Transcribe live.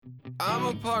I'm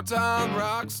a part-time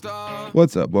rock star.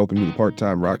 What's up? Welcome to the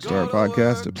Part-Time Rockstar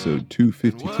Podcast, episode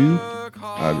 252.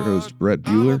 I'm your host, Brett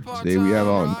Bueller. Today we have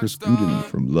on Chris Gooden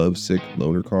from Lovesick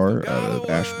Loaner Car out of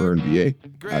Ashburn, VA.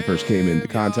 I first came into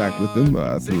contact with them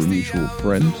through a mutual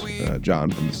friend,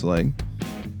 John from the Slang.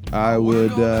 I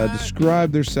would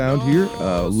describe their sound here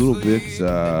a little bit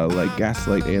like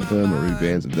Gaslight Anthem or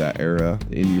bands of that era,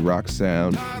 indie rock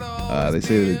sound. They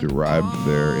say they derived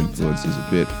their influences a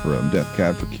bit from Death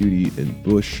Cab for Cutie and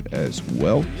Bush as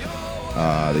well.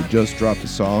 They just dropped a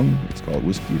song. It's called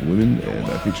Whiskey and Women, and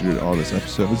I featured it on this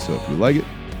episode, so if you like it,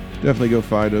 definitely go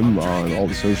find them on all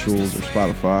the socials or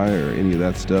Spotify or any of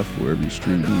that stuff, wherever you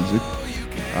stream music.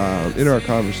 In our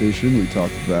conversation, we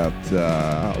talked about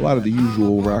a lot of the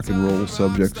usual rock and roll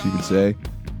subjects, you could say.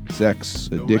 Sex,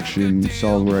 addiction,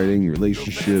 songwriting,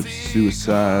 relationships,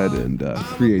 suicide, and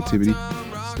creativity.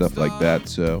 Stuff like that.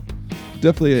 So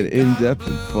definitely an in-depth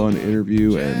and fun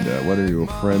interview, and whether you're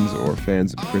friends or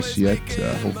fans of Chris yet,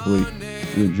 hopefully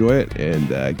you enjoy it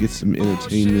and get some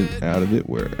entertainment out of it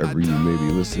wherever you may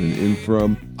be listening in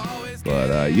from.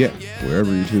 But yeah,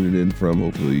 wherever you're tuning in from,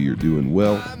 hopefully you're doing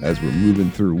well as we're moving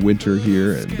through winter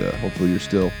here, and hopefully you're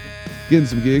still getting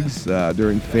some gigs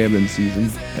during famine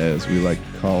season, as we like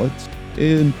to call it.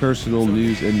 In personal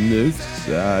news and notes,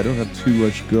 I don't have too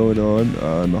much going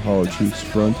on the Hollow Truths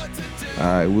front.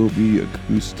 I will be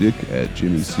acoustic at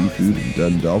Jimmy's Seafood in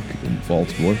Dundalk in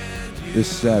Baltimore this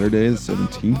Saturday, the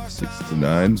 17th, 6 to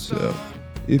 9. So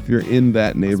if you're in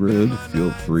that neighborhood,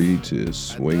 feel free to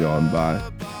swing on by.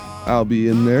 I'll be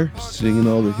in there singing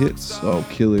all the hits, all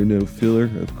killer, no filler,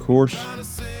 of course.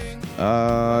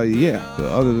 Yeah, but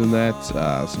other than that,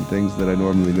 some things that I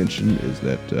normally mention is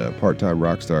that Part-Time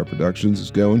Rockstar Productions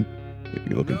is going. If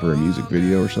you're looking for a music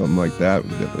video or something like that, we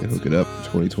can definitely hook it up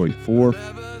for 2024.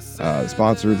 The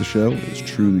sponsor of the show is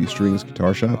Truly Strings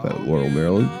Guitar Shop at Laurel,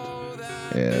 Maryland.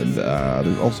 And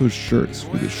there's also shirts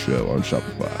for this show on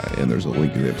Shopify, and there's a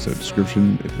link in the episode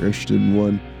description if you're interested in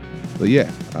one. But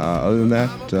yeah, other than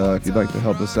that, if you'd like to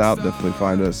help us out, definitely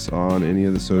find us on any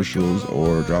of the socials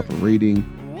or drop a rating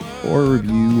or a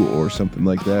review or something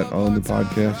like that on the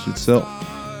podcast itself.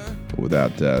 But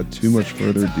without too much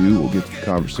further ado, we'll get to the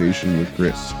conversation with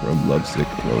Chris from Lovesick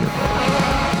Loaner Car.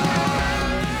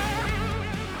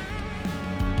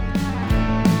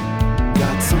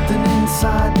 Got something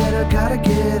inside that I gotta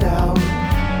get out.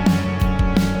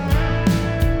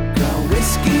 Got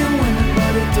whiskey and women,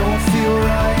 but it don't feel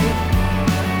right.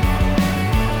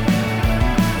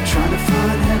 Trying to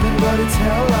find heaven, but it's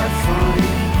hell I find.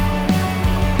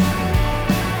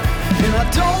 And I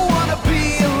don't wanna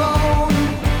be alone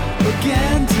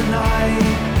again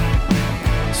tonight.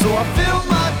 So I fill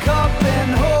my cup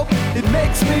and hope it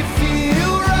makes me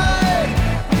feel right.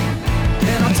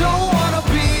 And I don't wanna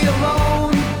be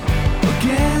alone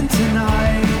again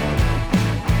tonight.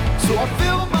 So I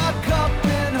fill my cup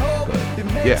and hope it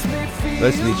makes me feel right.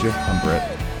 Nice to meet you. I'm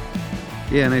Brett.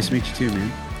 Yeah, nice to meet you too,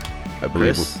 man. I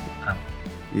believe Chris.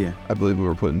 Yeah. I believe we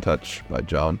were put in touch by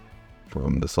John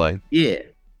from the Slang. Yeah.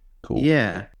 Cool.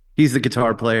 Yeah. He's the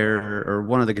guitar player or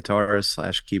one of the guitarists /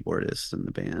 keyboardists in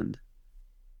the band.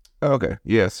 Okay.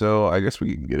 Yeah, so I guess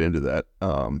we can get into that.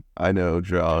 I know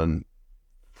John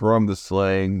from the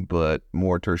Slang, but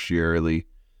more tertiarily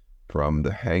from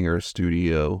the Hangar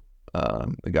Studio.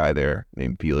 The guy there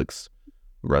named Felix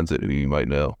runs it, who you might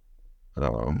know.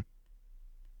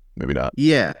 Maybe not.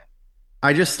 Yeah.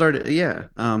 I just started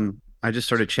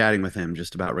chatting with him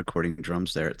just about recording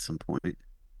drums there at some point.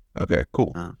 Okay,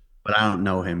 cool. But I don't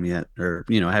know him yet, or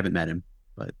I haven't met him.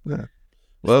 But yeah.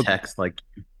 Well, text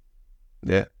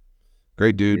yeah,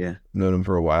 great dude. Yeah. Known him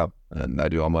for a while, and I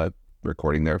do all my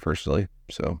recording there personally.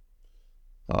 So,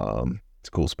 it's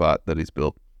a cool spot that he's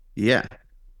built. Yeah,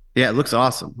 it looks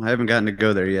awesome. I haven't gotten to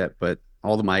go there yet, but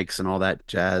all the mics and all that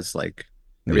jazz,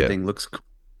 everything looks cool.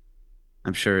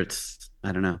 I'm sure it's,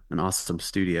 I don't know, an awesome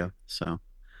studio. So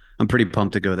I'm pretty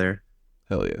pumped to go there.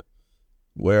 Hell yeah.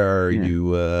 Where are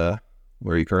you?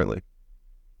 Where are you currently?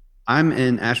 I'm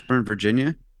in Ashburn,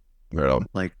 Virginia. Right on.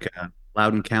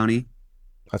 Loudoun County.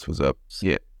 That's what's up.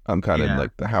 Yeah, I'm kind of in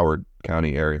the Howard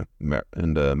County area in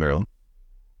Maryland.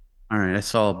 All right, I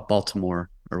saw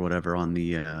Baltimore or whatever on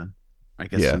the, I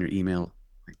guess in your email.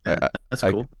 That's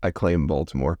cool. I claim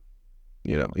Baltimore,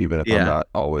 even if I'm not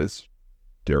always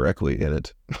directly in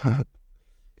it.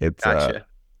 Gotcha.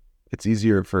 It's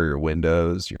easier for your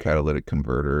windows, your catalytic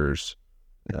converters,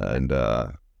 and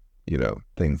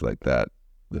things like that.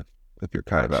 If you're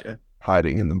kind of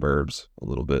hiding in the burbs a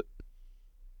little bit,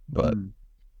 but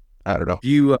I don't know.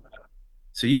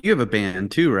 So you have a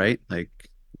band too, right?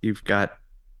 You've got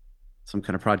some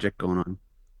kind of project going on.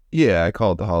 Yeah, I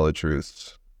call it the Hollow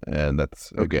Truths. And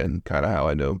that's, Okay. again, kind of how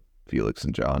I know Felix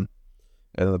and John.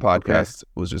 And then the Okay. podcast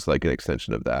was just like an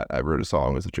extension of that. I wrote a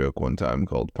song as a joke one time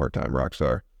called Part-Time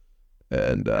Rockstar.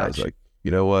 And I was Gotcha. like,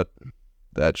 you know what?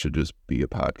 That should just be a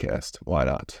podcast. Why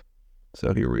not?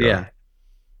 So here we are. Yeah.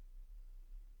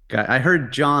 I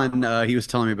heard John, he was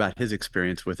telling me about his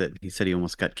experience with it. He said he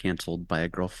almost got canceled by a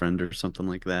girlfriend or something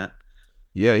like that.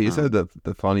 Yeah, he said Um,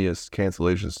 the funniest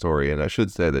cancellation story, and I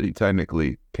should say that he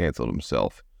technically canceled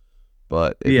himself.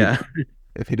 But yeah.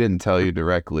 if he didn't tell you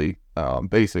directly,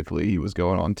 basically he was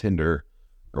going on Tinder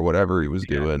or whatever he was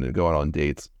Yeah. doing and going on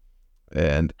dates.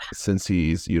 And since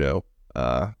he's,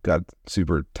 got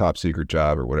super top secret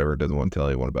job or whatever, doesn't want to tell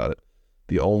anyone about it,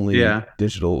 the only Yeah.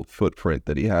 digital footprint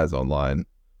that he has online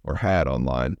or had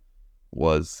online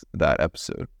was that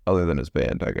episode, other than his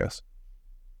band, I guess.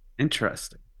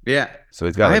 Interesting. Yeah. So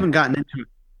he's got I like, haven't gotten into it.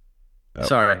 oh,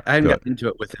 Sorry, I hadn't go. gotten into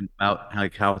it with him about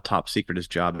how top secret his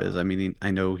job is. I mean,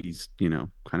 I know he's,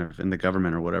 kind of in the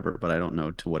government or whatever, but I don't know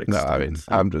to what No, I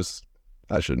extent. mean, So,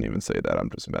 I shouldn't even say that.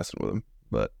 I'm just messing with him.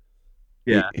 But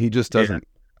yeah. he just Yeah. doesn't,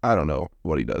 I don't know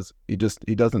what he does. He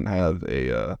doesn't have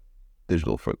a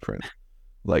digital footprint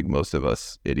like most of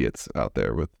us idiots out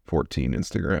there with 14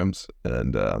 Instagrams.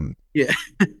 And, Yeah.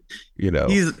 you know,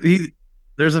 He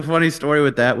there's a funny story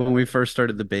with that. When we first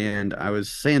started the band, I was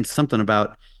saying something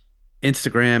about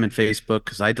Instagram and Facebook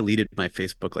because I deleted my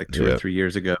Facebook like 2 or 3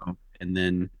 years ago. And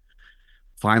then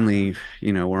finally,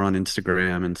 we're on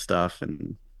Instagram and stuff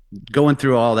and going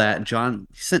through all that. John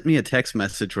sent me a text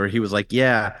message where he was like,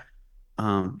 yeah,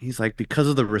 he's like, because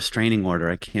of the restraining order,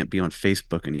 I can't be on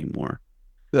Facebook anymore.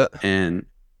 yeah. And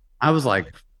I was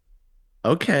like,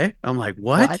 okay. I'm like,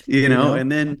 what? What?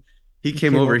 And then he He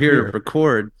came came over over here to here.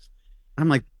 record. I'm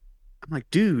like,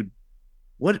 dude,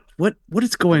 what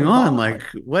is going Going on? on? Like,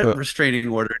 Like, what restraining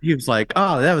order? He was like,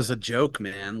 oh, that was a joke,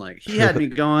 man. Like, he had me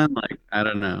going. Like, I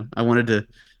don't know. I wanted to have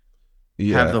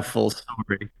yeah, the full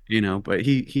story, but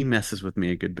he messes with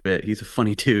me a good bit. He's a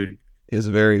funny dude. he has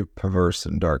a very perverse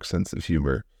and dark sense of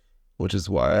humor, which is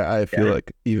why I feel Yeah,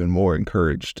 like even more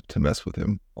encouraged to mess with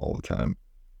him all the time.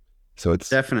 So it's,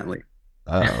 definitely.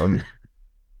 um,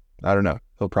 I don't know.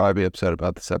 He'll probably be upset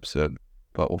about this episode,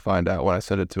 but we'll find out when I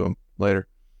send it to him later.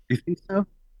 You think so?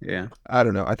 Yeah. I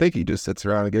don't know. I think he just sits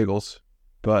around and giggles,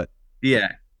 but Yeah.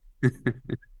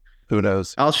 who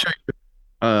knows? I'll show you.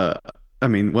 Uh, I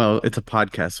mean, well, it's a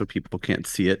podcast, so people can't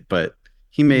see it, but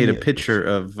he made a Yeah. picture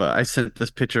of, I sent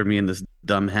this picture of me in this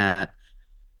dumb hat,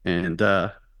 and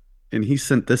he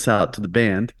sent this out to the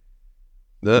band.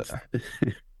 The,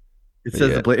 It's, it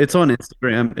says yeah. it's on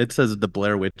Instagram. It says the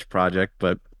Blair Witch Project,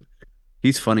 but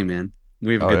he's funny, man.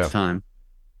 We have a Oh good yeah. time.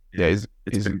 Yeah. Yeah.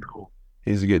 It's been cool.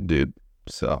 He's a good dude.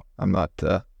 So I'm not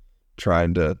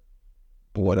trying to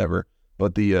whatever.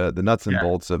 But the nuts and Yeah.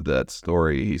 bolts of that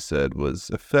story, he said,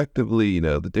 was effectively,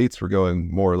 the dates were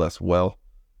going more or less well,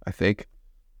 I think.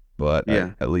 But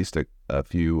Yeah. at least a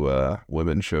few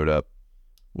women showed up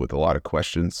with a lot of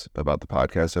questions about the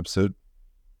podcast episode.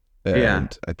 Yeah.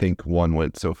 And I think one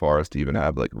went so far as to even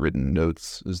have like written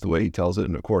notes, is the way he tells it.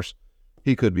 And of course,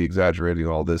 he could be exaggerating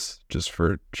all this just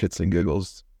for shits and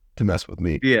giggles to mess with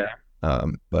me. Yeah.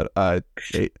 But I've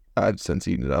since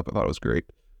eaten it up. I thought it was great.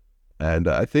 And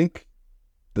I think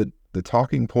the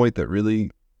talking point that really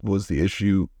was the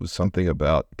issue was something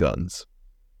about guns.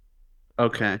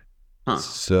 Okay. Huh.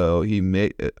 So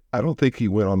I don't think he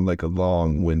went on like a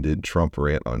long-winded Trump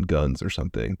rant on guns or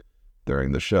something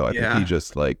during the show. I think he Yeah.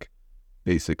 just like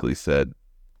basically said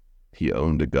he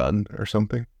owned a gun or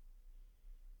something.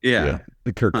 Yeah. Yeah.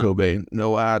 The Kurt Huh. Cobain,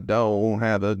 no, I don't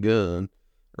have a gun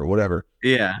or whatever.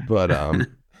 Yeah. But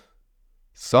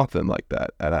something like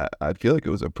that. And I feel like it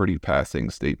was a pretty passing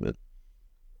statement.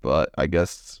 But I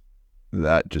guess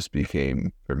that just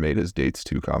became or made his dates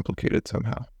too complicated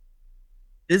somehow.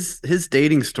 His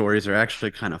dating stories are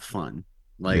actually kind of fun.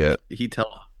 Yeah. Like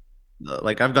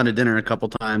like I've gone to dinner a couple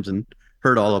times and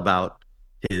heard all about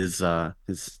his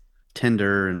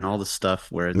Tinder and all the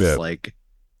stuff where it's Yeah. like,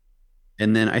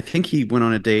 and then I think he went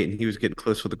on a date and he was getting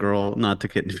close with a girl, not to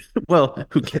get well,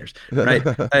 who cares, right?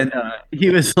 And he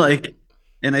was like,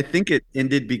 and I think it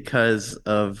ended because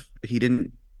of he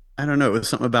didn't. I don't know. It was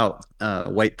something about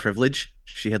white privilege.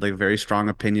 She had like a very strong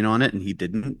opinion on it, and he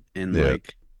didn't. And Yeah.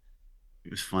 like, it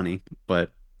was funny,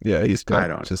 but Yeah, he's I got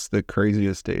don't. just the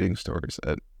craziest dating stories.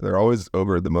 And they're always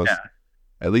over the most, Yeah.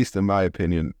 at least in my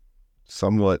opinion,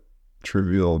 somewhat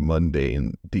trivial,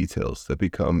 mundane details that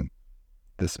become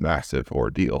this massive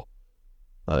ordeal.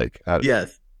 Like,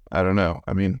 Yes. I don't know.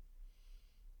 I mean,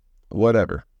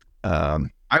 whatever.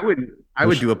 I wouldn't. I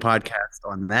would Push. do a podcast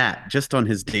on that, just on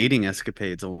his dating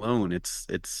escapades alone. It's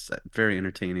very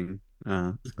entertaining.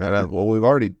 Well, we've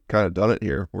already kind of done it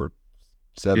here. We're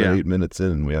seven, Yeah, 8 minutes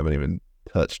in, and we haven't even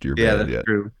touched your yeah, band that's yet.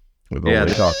 true. We've Yeah, only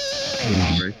that's talked.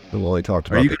 great. We've only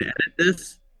talked Are about you the. gonna edit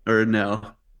this or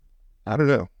no? I don't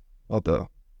know. I'll have to,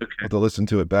 I'll Okay. have to listen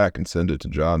to it back and send it to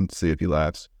John, see if he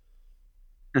laughs.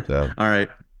 So, All right.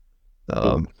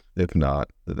 Cool. um, if not,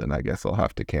 then I guess I'll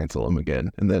have to cancel him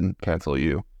again, and then cancel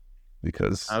you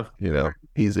because Uh,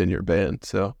 he's in your band.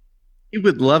 So he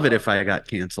would love it if I got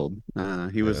canceled.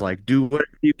 He was yeah, like, "Do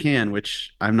whatever you can,"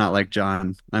 which I'm not like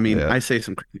John. I mean, yeah. I say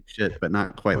some crazy shit, but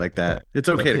not quite like that. It's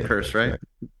okay to curse, right?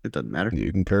 It doesn't matter.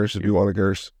 You can curse if Yeah. you want to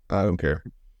curse. I don't care.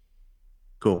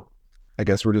 Cool. I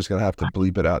guess we're just gonna have to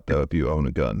bleep it out though. If you own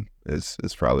a gun, is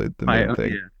probably the main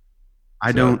thing. Yeah.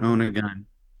 I So don't own a gun.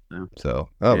 So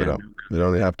we yeah, don't no gun. we don't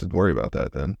even have to worry about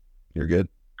that. Then you're good.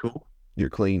 Cool. You're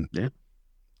clean. Yeah.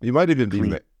 You might even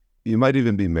Clean. you might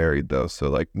even be married though. So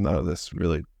like none of this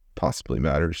really possibly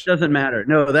matters. Doesn't matter.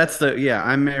 No, that's the yeah,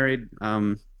 I'm married.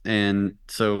 And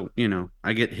so,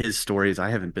 I get his stories. I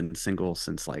haven't been single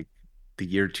since like the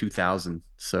year 2000.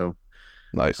 So,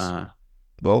 Nice. uh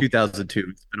Well,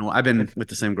 2002. I've been with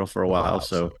the same girl for a while,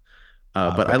 so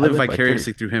but I I live live vicariously.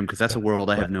 vicariously through him because that's a world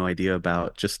I have no idea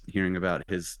about, just hearing about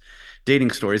his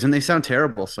dating stories, and they sound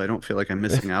terrible, so I don't feel like I'm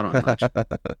missing out on much.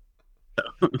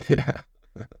 Yeah.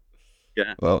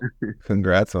 Yeah. Well,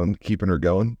 congrats on keeping her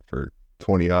going for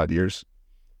 20 odd years.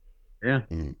 Yeah.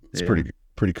 It's Yeah.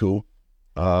 pretty cool.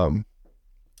 Um,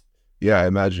 yeah, I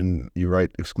imagine you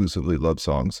write exclusively love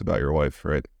songs about your wife,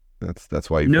 right? That's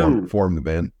why you No. formed the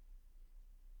band,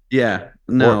 Yeah.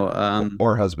 or No.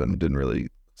 or husband didn't really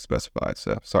specify.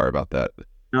 So sorry about that.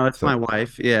 No, it's So my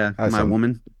wife. Yeah, I my some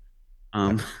woman. I,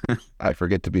 Um, I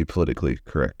forget to be politically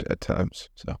correct at times.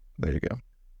 So there you go.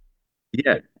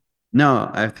 yeah. No,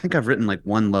 I think I've written like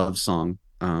one love song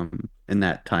in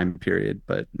that time period,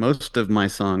 but most of my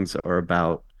songs are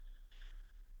about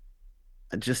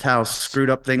just how screwed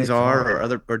up things are,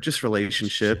 or just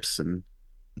relationships. And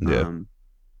Yeah, um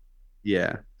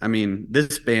yeah, I mean,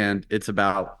 this band, it's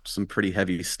about some pretty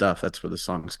heavy stuff. That's where the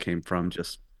songs came from.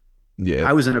 Just yeah,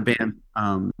 I was in a band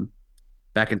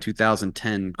back in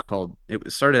 2010 called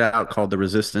it started out called The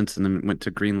Resistance, and then it went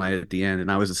to Green Light at the end,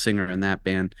 and I was a singer in that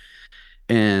band.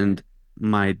 And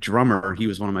my drummer, he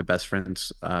was one of my best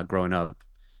friends growing up,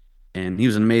 and he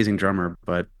was an amazing drummer,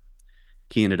 but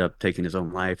he ended up taking his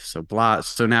own life. So blah.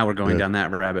 So now we're going yeah, down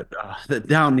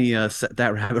down the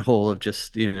that rabbit hole of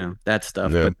just that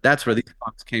stuff. yeah, But that's where these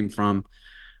songs came from.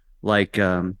 Like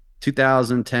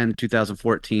 2010,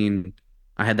 2014.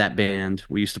 I had that band.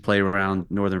 We used to play around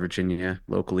Northern Virginia,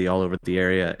 locally, all over the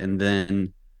area, and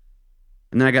then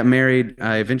I got married.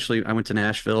 I went to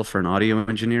Nashville for an audio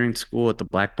engineering school at the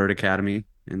Blackbird Academy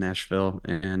in Nashville,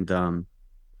 and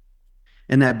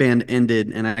that band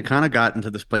ended, and I kind of got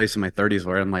into this place in my 30s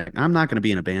where I'm like, I'm not going to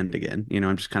be in a band again.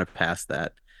 I'm just kind of past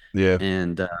that. yeah.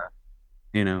 And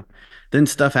you know, then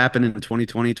stuff happened in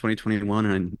 2020, 2021,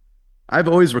 and I've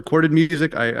always recorded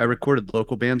music. I recorded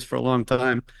local bands for a long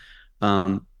time.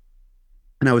 Um,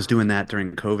 and I was doing that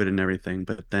during COVID and everything,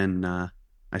 but then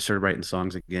I started writing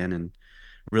songs again and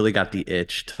really got the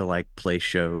itch to like play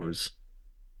shows.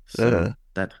 Uh, So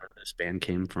that's where this band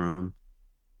came from.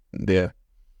 yeah.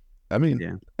 I mean,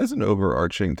 Yeah. as an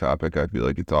overarching topic, I feel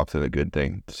like it's often a good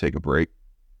thing to take a break.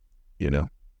 You know,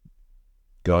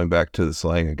 going back to the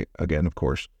slang again, of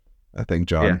course. I think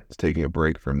Yeah. John is taking a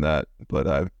break from that, but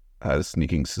I've had a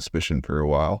sneaking suspicion for a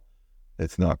while.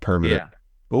 It's not permanent, Yeah.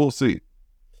 but we'll see.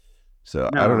 So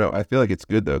I don't No. know. I feel like it's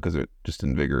good though, because it just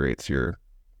invigorates your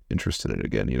interest in it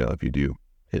again, if you do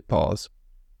hit pause.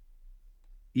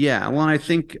 Yeah. Well, I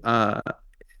think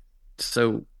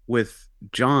so with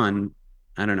John,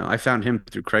 I don't know. I found him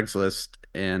through Craigslist,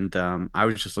 and I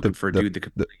was just looking The for a the dude that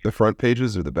could the front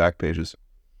pages or the back pages?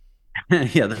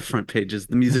 yeah, the front pages,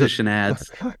 the musician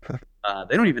ads.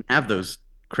 They don't even have those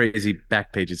crazy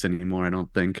back pages anymore, I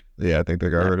don't think. Yeah, I think they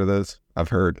got Uh, rid of those. I've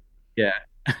heard. yeah.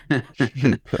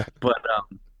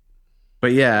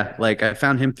 But yeah, like I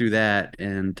found him through that,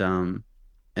 and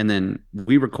then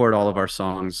we record all of our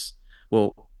songs.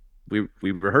 Well, we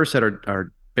rehearse at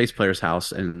our bass player's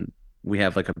house, and we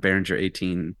have like a Behringer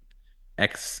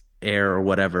 18X Air or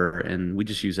whatever, and we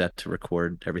just use that to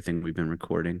record everything we've been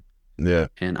recording. Yeah,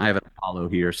 And I have an Apollo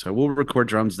here, so we'll record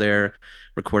drums there,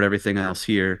 record everything else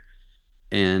here.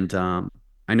 And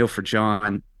I know for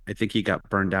John, I think he got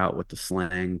burned out with the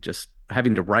slang, just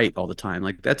having to write all the time.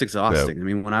 Like that's yeah, exhausting. I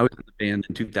mean, when I was in the band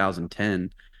in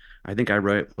 2010, I think I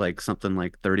wrote like something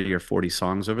like 30 or 40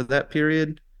 songs over that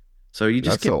period. So you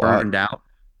just that's a get lot. burned out.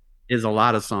 is a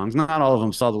lot of songs. Not all of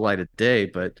them saw the light of day,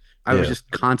 but I was Yeah. just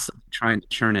constantly trying to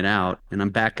churn it out, and I'm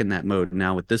back in that mode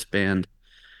now with this band.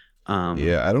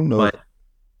 Yeah, I don't know if But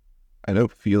I know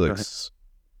go ahead. Felix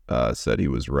said he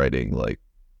was writing like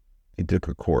he took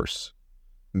a course.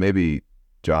 Maybe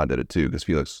John did it too because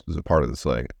Felix was a part of the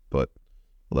slang, but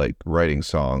like writing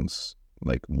songs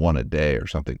like one a day or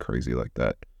something crazy like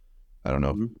that. I don't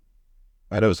know. Mhm.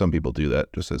 I know some people do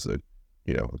that just as a,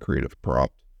 a creative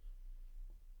prompt.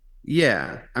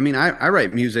 Yeah, I mean, I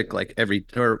write music like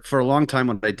or for a long time.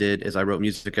 What I did is I wrote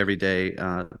music every day.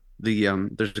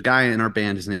 There's a guy in our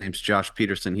band. His name's Josh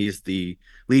Peterson. He's the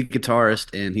lead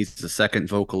guitarist and he's the second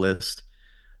vocalist.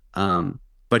 Um,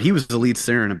 but he was the lead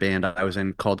singer in a band I was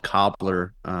in called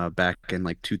Cobbler back in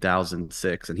like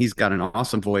 2006, and he's got an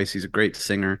awesome voice. He's a great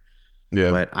singer,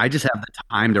 Yeah. but I just have the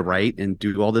time to write and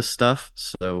do all this stuff.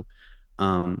 So,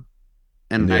 um,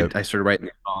 and Yeah. I started writing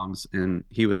the songs, and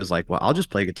he was like, "Well, I'll just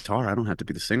play guitar. I don't have to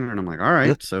be the singer." And I'm like, "All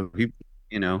right." So he,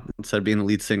 instead of being the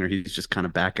lead singer, he's just kind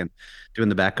of back and doing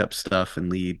the backup stuff and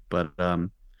lead. But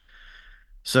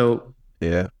so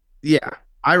Yeah. yeah,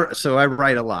 I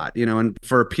write a lot, and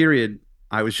for a period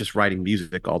I was just writing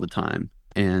music all the time,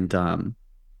 and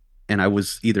I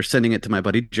was either sending it to my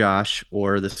buddy Josh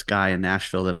or this guy in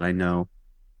Nashville that I know,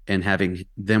 and having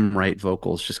them write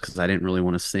vocals just because I didn't really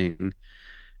want to sing.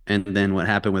 And then what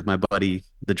happened with my buddy,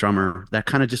 the drummer, that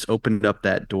kind of just opened up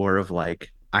that door of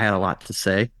like I had a lot to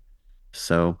say.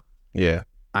 So Yeah.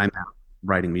 I'm out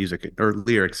writing music or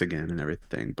lyrics again and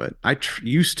everything. But I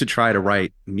used to try to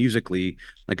write musically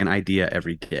like an idea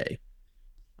every day.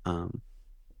 Um,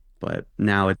 but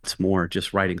now it's more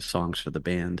just writing songs for the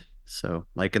band. So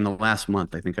like in the last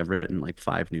month, I think I've written like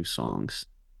 5 new songs.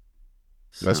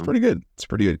 That's So pretty good. It's a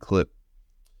pretty good clip.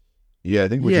 Yeah, I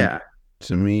think yeah.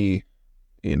 to me,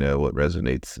 what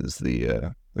resonates is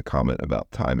the comment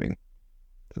about timing.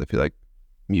 'Cause I feel like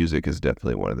music is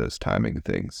definitely one of those timing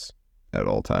things at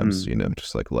all times, Mm,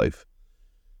 just like life.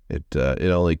 It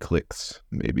only clicks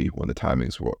maybe when the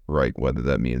timing's right, whether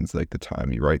that means like the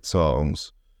time you write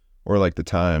songs or like the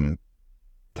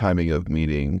timing of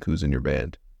meeting who's in your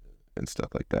band and stuff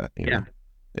like that. yeah,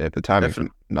 If the timing's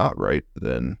definitely. not right,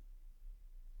 then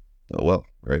oh well,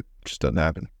 right? It just doesn't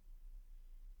happen.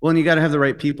 Well, and you got to have the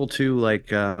right people too.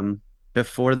 Like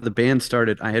before the band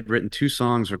started, I had written 2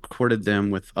 songs, recorded them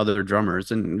with other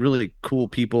drummers and really cool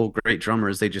people, great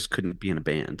drummers. They just couldn't be in a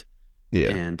band. Yeah.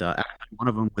 And actually one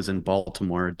of them was in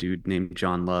Baltimore, a dude named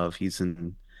John Love. He was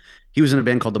in a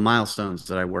band called the Milestones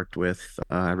that I worked with.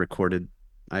 I recorded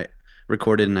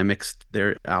and I mixed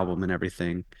their album and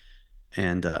everything.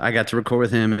 And I got to record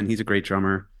with him, and he's a great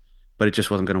drummer, but it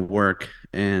just wasn't going to work.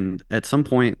 And at some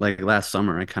point, like last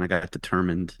summer, I kind of got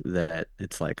determined that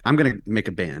it's like I'm going to make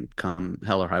a band, come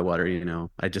hell or high water.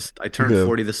 I turned Yeah.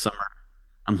 40 this summer.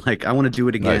 I'm like, I want to do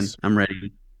it again. Nice. I'm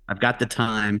ready. I've got the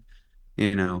time,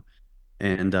 you know.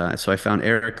 And so I found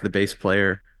Eric, the bass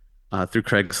player, through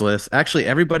Craigslist. Actually,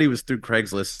 everybody was through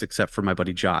Craigslist except for my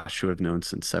buddy Josh, who I've known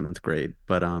since seventh grade.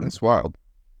 But That's wild.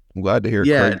 I'm glad to hear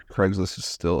yeah, Craigslist is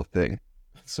still a thing.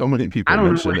 So many I people don't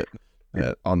know. mention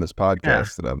it on this Yeah.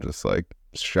 podcast that I'm just like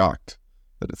shocked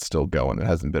that it's still going. It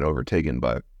hasn't been overtaken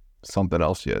by something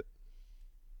else yet.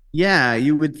 Yeah,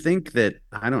 you would think that,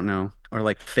 I don't know, or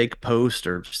like fake post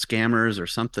or scammers or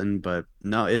something, but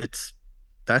no,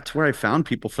 that's where I found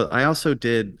people for. I also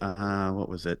did what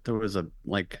was it? There was a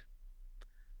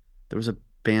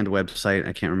band website,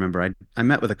 I can't remember. I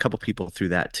met with a couple people through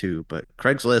that too, but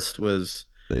Craigslist was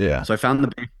Yeah. so I found the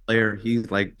bass player.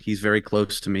 He's very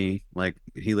close to me. Like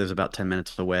he lives about 10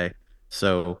 minutes away.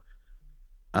 So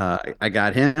I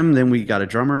got him. Then we got a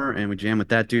drummer and we jammed with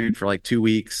that dude for like 2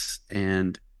 weeks.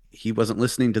 And he wasn't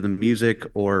listening to the music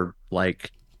or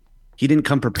like he didn't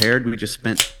come prepared. We just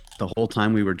spent the whole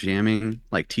time we were jamming,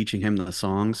 like teaching him the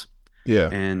songs. Yeah.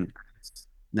 And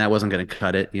that wasn't going to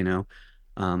cut it.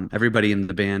 Everybody in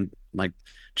the band, like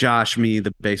Josh, me,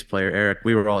 the bass player, Eric,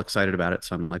 we were all excited about it.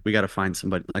 So I'm like, we got to find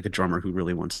somebody like a drummer who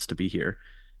really wants to be here.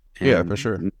 Yeah, for And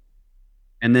sure.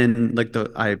 and then like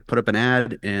I put up an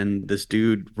ad and this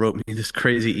dude wrote me this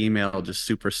crazy email, just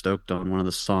super stoked on one of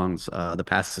the songs, "The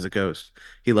Past is a Ghost."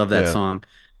 He loved that Yeah. song,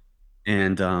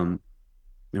 and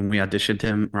we auditioned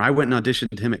him, or I went and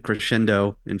auditioned him at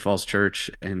Crescendo in Falls Church,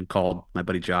 and called my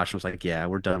buddy Josh and was like, "Yeah,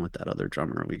 we're done with that other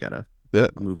drummer. We gotta Yeah.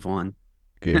 move on."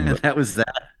 Gave him the That was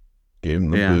that. gave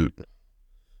him the Yeah, boot.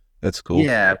 That's cool.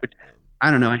 yeah. But I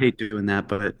don't know. I hate doing that,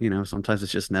 but sometimes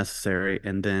it's just necessary.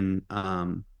 And then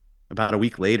about a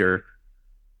week later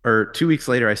or 2 weeks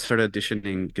later, I started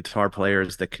auditioning guitar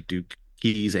players that could do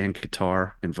keys and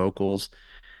guitar and vocals.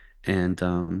 And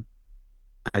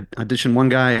I auditioned one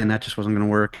guy and that just wasn't going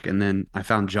to work. And then I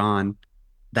found John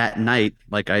that night.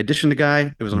 Like I auditioned a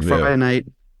guy. It was on a Yeah, Friday night.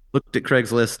 Looked at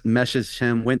Craigslist, messaged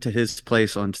him, went to his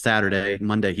place on Saturday.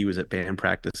 Monday he was at band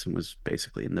practice and was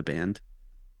basically in the band.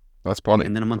 that's funny.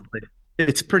 And then a month later,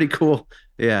 it's pretty cool.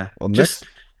 Yeah, Well, just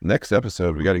next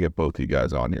episode we got to get both you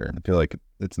guys on here. I feel like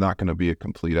it's not going to be a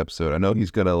complete episode. I know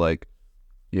he's gonna like,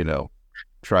 you know,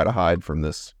 try to hide from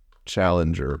this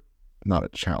challenge, or not a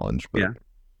challenge, but yeah,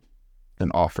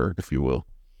 an offer, if you will,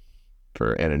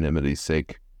 for anonymity's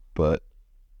sake. But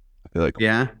I feel like,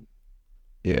 yeah,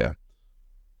 yeah,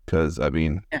 because I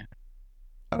mean, yeah.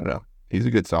 I don't know. He's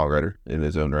a good songwriter in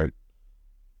his own right,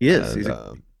 He is.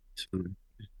 and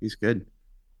He's good.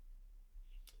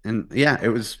 And yeah, it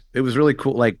was really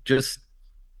cool. Like just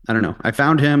I don't know. I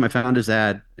found him. I found his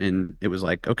ad, and it was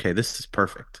like, okay, this is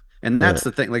perfect. And yeah, that's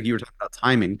the thing. Like you were talking about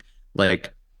timing.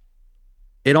 Like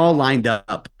it all lined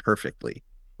up perfectly.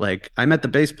 Like I met the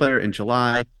bass player in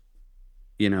July.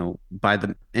 By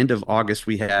the end of August,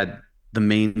 we had the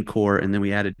main core, and then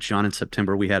we added John in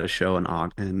September. We had a show in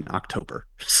October.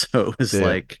 So it was yeah.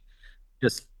 like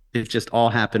it just all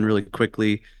happened really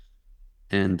quickly,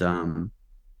 and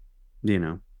you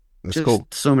know, That's cool.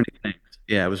 just so many things.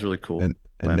 Yeah, it was really cool. And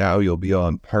But now you'll be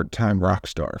on Part-Time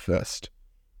Rockstar Fest.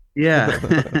 yeah,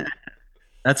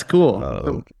 that's cool.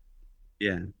 um,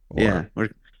 Yeah, or yeah. I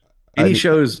Any think,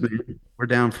 shows, man, we're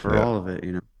down for yeah, all of it.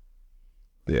 yeah.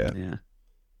 Yeah.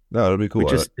 No, it'll be We cool.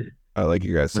 just I like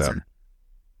you guys what's sound. that?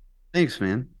 Thanks,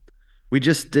 man. We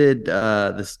just did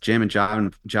this Jam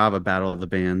and Java Battle of the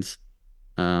Bands.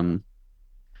 Um,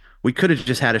 we could have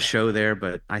just had a show there,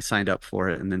 but I signed up for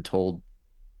it and then told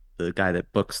the guy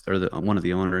that books or one of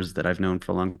the owners that I've known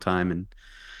for a long time, and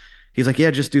he's like,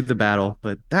 "Yeah, just do the battle."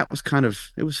 But that was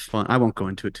it was fun. I won't go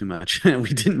into it too much. We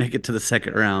didn't make it to the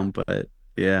second round, but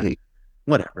yeah, Hey,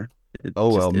 whatever. It oh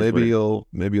well, just is what it.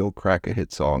 maybe you'll crack a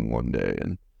hit song one day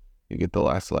and you get the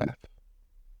last laugh,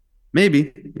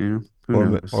 Maybe, who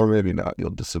knows? or maybe not. You'll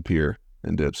disappear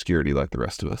into obscurity like the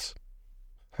rest of us.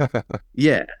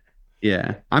 Yeah,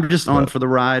 yeah. I'm just on But for the.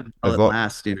 While as it long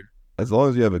lasts. as long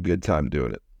as you have a good time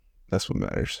doing it, that's what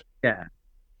matters. Yeah.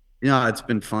 It's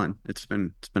been fun. It's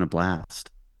been a blast.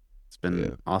 It's been Yeah,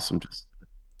 awesome just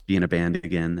being a band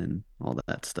again and all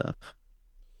that stuff.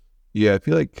 yeah. I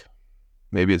feel like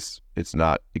maybe it's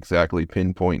not exactly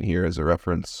pinpoint here as a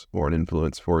reference or an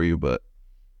influence for you, but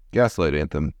Gaslight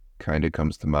Anthem kind of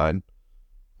comes to mind.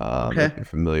 If Okay. you're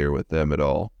familiar with them at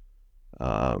all.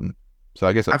 Um, so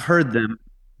I guess, I've heard them.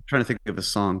 I'm trying to think of a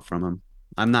song from them.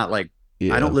 I'm not like I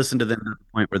yeah. don't listen to them to the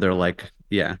point where they're like,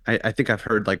 yeah, I think I've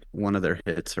heard like one of their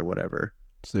hits or whatever.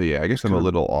 So yeah, I guess I'm a Kind of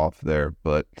little off there,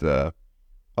 but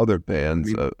other I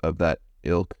bands mean, of that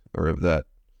ilk or of that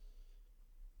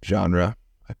genre,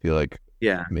 I feel like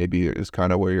yeah. maybe is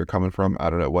kind of where you're coming from. I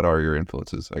don't know. What are your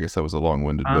influences? I guess that was a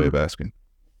long-winded way of Um asking.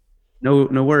 no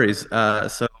worries.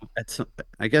 So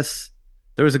I guess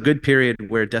there was a good period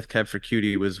where Death Cab for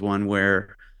Cutie was one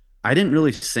where I didn't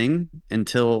really sing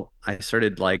until I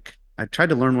started like I tried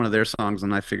to learn one of their songs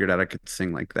and I figured out I could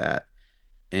sing like that.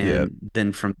 Yeah, And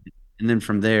then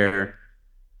from there,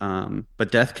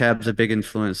 but Death Cab's a big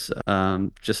influence,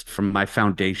 just from my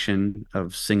foundation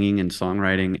of singing and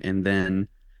songwriting. And then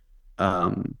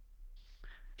um,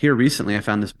 here recently, I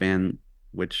found this band,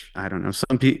 which I don't know.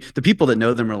 The people that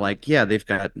know them are like, yeah, they've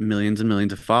got millions and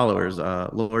millions of followers.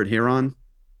 Lord Huron,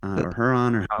 or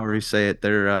Huron, or however you say it.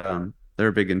 They're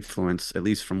a big influence, at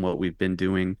least from what we've been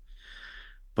doing.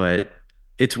 But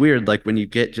it's weird, like when you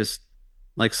get just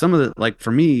like some of the like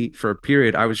for me for a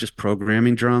period, I was just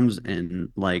programming drums and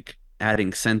like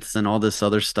adding synths and all this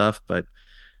other stuff. But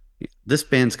this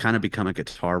band's kind of become a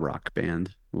guitar rock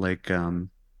band. Like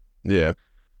yeah,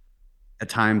 at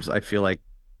times I feel like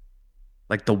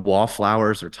the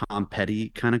Wallflowers or Tom Petty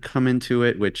kind of come into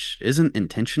it, which isn't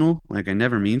intentional. Like I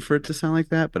never mean for it to sound like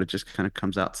that, but it just kind of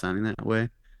comes out sounding that way.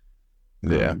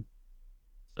 yeah. Um,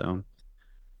 so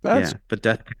That's yeah, but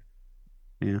that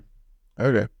yeah.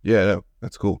 okay. Yeah, no,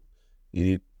 that's cool. You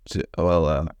need to.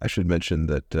 Well, I should mention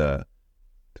that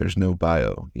there's no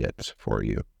bio yet for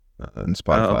you on Oh,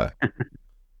 Spotify,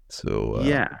 so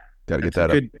yeah. got to get That's a that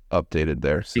good. updated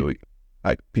there. So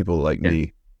people like Yeah.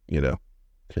 me,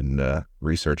 can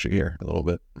research it here a little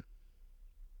bit.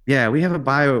 Yeah, we have a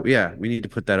bio. Yeah, we need to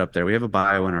put that up there. We have a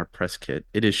bio in our press kit.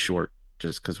 It is short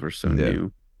just because we're so Yeah.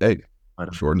 new. Hey,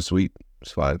 But short and sweet.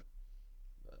 It's fine.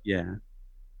 yeah,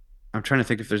 I'm trying to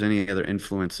think if there's any other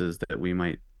influences that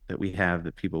we have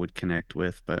that people would connect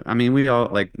with. But I mean, we all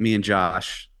like me and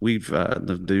Josh. We've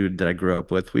the dude that I grew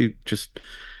up with. We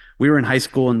were in high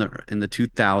school in the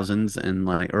 2000s and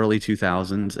like early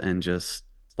 2000s and just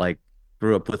like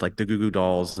grew up with like the Goo Goo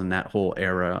Dolls and that whole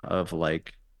era of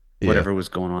like Yeah. whatever was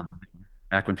going on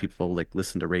back when people like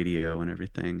listened to radio and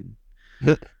everything.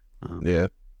 Um, Yeah.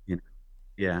 you know,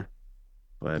 yeah,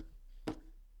 but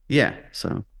yeah,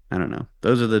 so I don't know.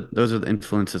 Those are the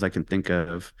influences I can think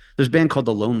of. There's a band called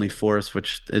The Lonely Forest,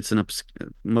 which it's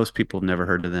most people have never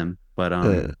heard of them,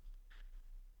 Uh,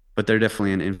 but they're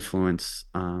definitely an influence.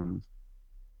 Trying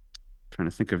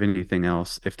to think of anything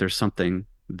else. If there's something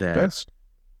that best.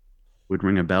 would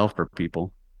ring a bell for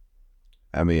people.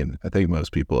 I mean, I think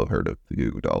most people have heard of the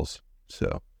Goo Goo Dolls.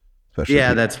 So, especially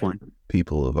Yeah, that's one.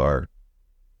 people of our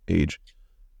age.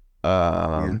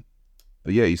 Yeah.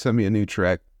 But yeah, you sent me a new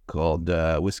track called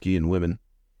Whiskey and Women.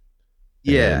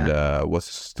 And Yeah. what's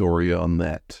the story on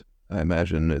that? I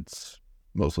imagine it's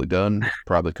mostly done,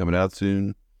 probably coming out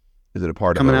soon. Is it a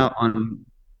part of Coming a out on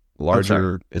Oh, sorry.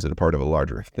 larger? Is it a part of a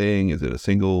larger thing? Is it a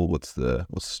single? What's the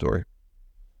story?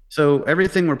 So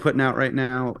everything we're putting out right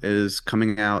now is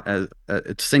coming out as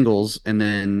it's singles, and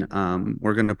then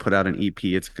we're going to put out an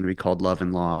EP. It's going to be called Love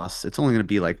and Loss. It's only going to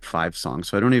be like 5 songs,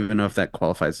 so I don't even know if that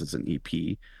qualifies as an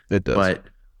EP. It does. But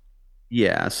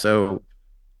yeah, so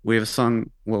we have a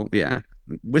song. Well, yeah,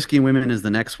 Whiskey and Women is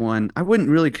the next one. I wouldn't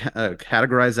really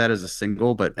categorize that as a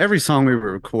single, but every song we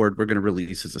record, we're going to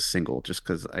release as a single, just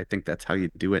because I think that's how you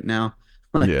do it now.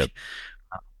 Yeah. Like,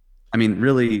 I mean,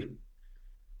 really,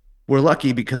 we're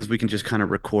lucky because we can just kind of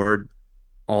record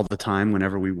all the time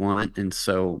whenever we want. And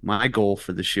so my goal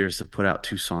for this year is to put out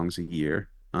 2 songs a year,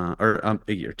 or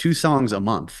a year, 2 songs a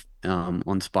month on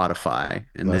Spotify,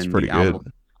 and That's then pretty the good.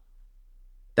 album.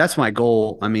 That's my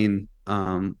goal. I mean,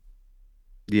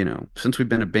 since we've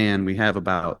been a band,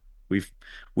 we've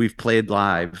we've played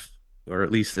live, or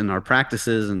at least in our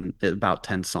practices, and about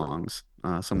 10 songs,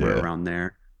 somewhere Yeah. around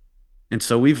there. And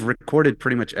so we've recorded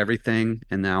pretty much everything,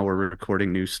 and now we're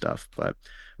recording new stuff. But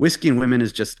Whiskey and Women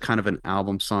is just kind of an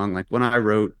album song. Like when I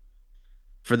wrote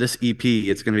for this EP,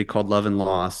 it's going to be called Love and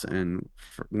Loss. And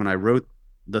when I wrote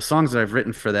the songs that I've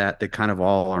written for that, they kind of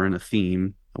all are in a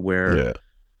theme where, Yeah.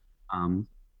 um,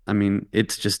 I mean,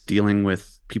 it's just dealing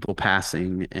with people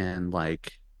passing and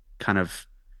like kind of,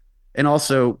 and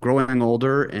also growing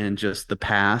older and just the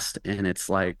past. And it's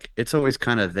like, it's always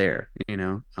kind of there, you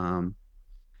know?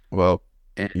 Well,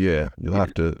 And yeah, you'll yeah,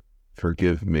 have to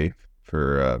forgive me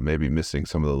for maybe missing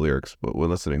some of the lyrics, but when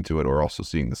listening to it or also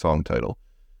seeing the song title,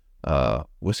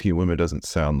 Whiskey and Women doesn't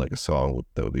sound like a song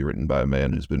that would be written by a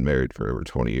man who's been married for over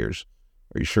 20 years.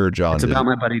 Are you sure John it's about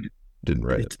my buddy. didn't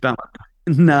write it? It's about,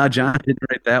 no, John didn't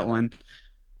write that one.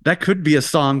 That could be a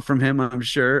song from him, I'm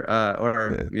sure.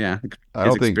 Or Yeah. yeah,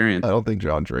 his experience. I don't think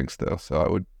John drinks though, so I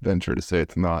would venture to say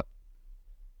it's not.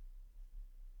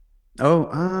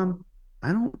 Oh,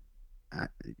 I don't. I,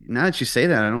 now that you say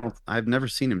that, I've never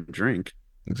seen him drink.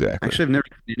 Exactly. Actually, I've never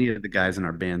seen any of the guys in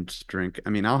our band drink. I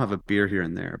mean, I'll have a beer here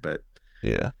and there, but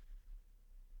Yeah.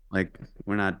 like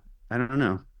we're not. I don't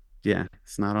know. Yeah,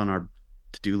 it's not on our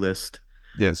to-do list.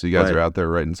 Yeah, so you guys are But out there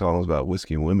writing songs about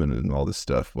whiskey and women and all this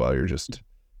stuff while you're just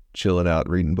chilling out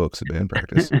reading books at band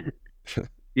practice.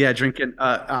 yeah, drinking.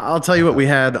 I'll tell you what we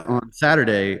had on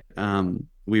Saturday.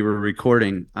 We were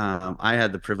recording. I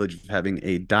had the privilege of having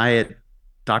a diet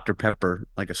Dr. Pepper,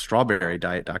 like a strawberry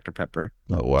diet Dr. Pepper.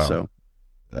 Oh wow. So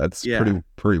That's yeah,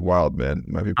 pretty wild, man.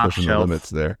 Might be top pushing the shelf. limits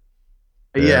there.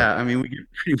 Yeah. Yeah, I mean we get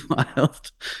pretty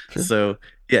wild. So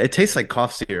yeah, it tastes like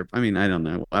cough syrup. I mean, I don't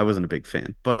know. I wasn't a big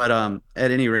fan, but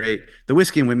at any rate, the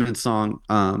Whiskey and Women song,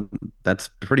 that's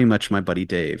pretty much my buddy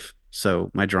Dave.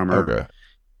 So my drummer, Okay.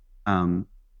 um,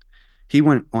 he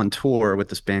went on tour with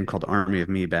this band called Army of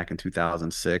Me back in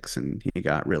 2006, and he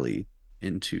got really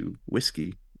into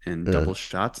whiskey and Yeah. double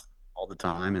shots all the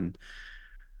time. And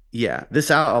yeah,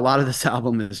 a lot of this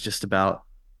album is just about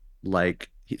like,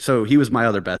 so he was my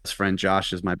other best friend.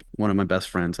 Josh is my one of my best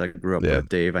friends. I grew up Yeah. with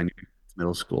Dave. I knew since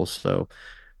middle school. So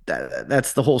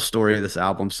that's the whole story of this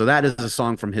album. So that is a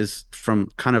song from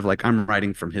kind of like I'm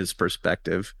writing from his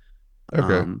perspective.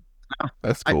 Okay. Um,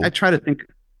 That's I cool. try to think,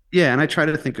 yeah, and I try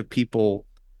to think of people.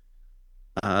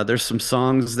 There's some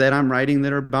songs that I'm writing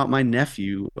that are about my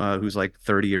nephew, who's like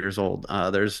 30 years old.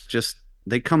 There's just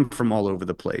they come from all over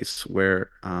the place.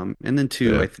 And then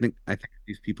two, Yeah. I think of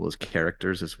these people as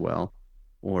characters as well,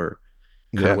 or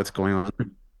kind of Yeah. what's going on.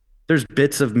 There's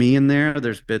bits of me in there.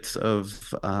 There's bits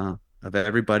of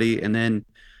everybody, and then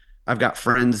I've got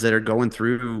friends that are going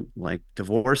through like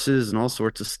divorces and all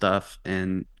sorts of stuff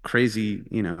and crazy,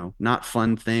 not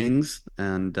fun things.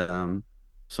 And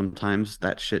sometimes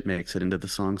that shit makes it into the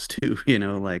songs too,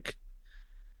 like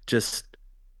just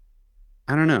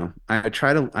I don't know. I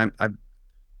try to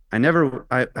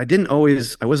I didn't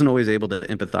always, I wasn't always able to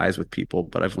empathize with people,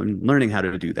 but I've been learning how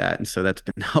to do that. And so that's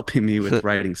been helping me with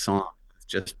writing songs,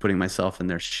 just putting myself in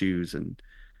their shoes and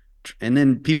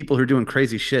then people who are doing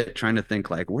crazy shit trying to think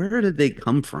like, where did they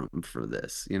come from for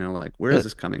this? You know, like, where is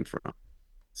this coming from?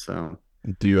 So,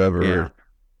 Do you yeah. ever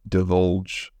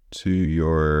divulge to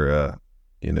your,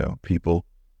 people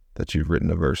that you've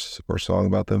written a verse or song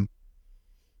about them?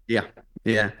 Yeah.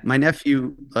 Yeah. My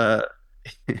nephew,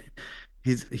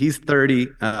 he's 30.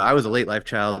 I was a late life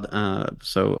child.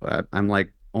 So I'm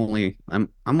like I'm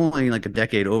only like a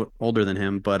decade older than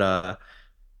him, but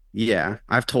yeah,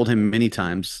 I've told him many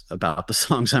times about the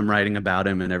songs I'm writing about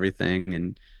him and everything.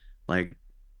 And like,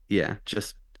 yeah,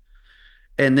 just,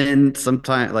 and then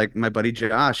sometimes like my buddy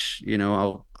Josh,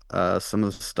 some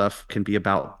of the stuff can be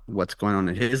about what's going on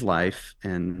in his life.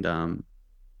 And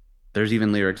there's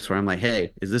even lyrics where I'm like,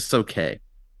 hey, is this okay?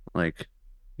 Like,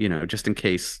 just in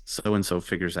case so and so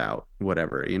figures out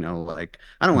whatever, like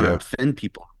I don't want to Yeah. offend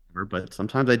people, but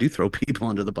sometimes I do throw people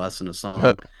under the bus in a song.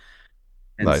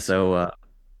 And Nice. so,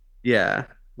 yeah,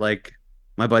 like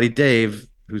my buddy Dave,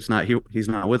 who's not here, he's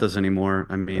not with us anymore.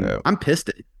 I mean, Yeah. I'm pissed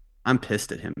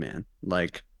at him, man.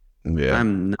 Like, Yeah.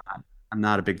 I'm not, I'm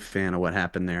not a big fan of what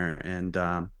happened there, and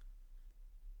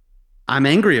I'm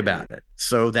angry about it.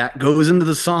 So that goes into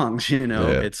the songs, Yeah.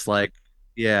 It's like,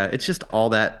 yeah, it's just all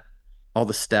that, all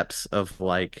the steps of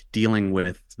like dealing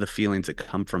with the feelings that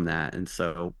come from that. And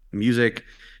so music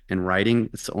and writing,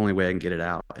 it's the only way I can get it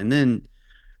out. And then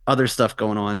other stuff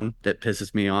going on that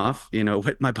pisses me off,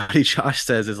 what my buddy Josh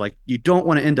says is like, you don't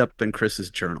want to end up in Chris's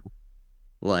journal.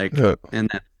 Like, Uh, and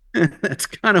that's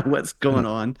kind of what's going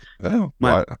on. well,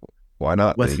 My, why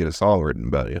not? Then you what's, get a song written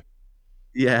about you.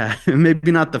 yeah,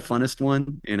 maybe not the funnest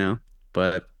one,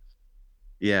 but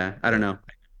yeah, I don't Yeah. know.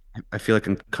 I feel like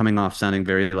I'm coming off sounding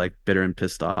very like bitter and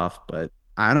pissed off, but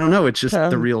I don't know. It's just the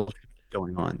Um, real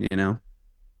going on.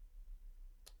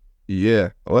 yeah.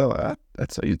 Well,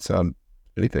 I'd say you'd sound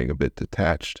anything a bit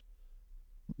detached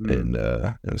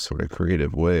Mm. in a sort of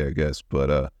creative way, I guess.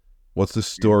 But what's the Yeah.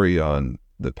 story on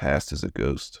the past as a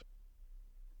ghost?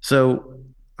 So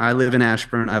I live in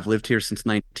Ashburn. I've lived here since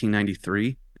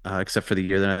 1993, except for the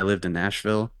year that I lived in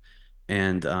Nashville.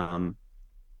 And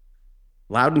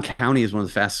Loudoun County is one of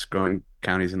the fastest growing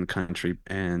counties in the country.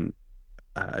 And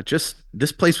just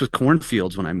this place was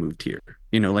cornfields when I moved here.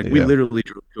 Like we Yeah. literally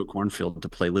drove to a cornfield to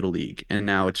play Little League. And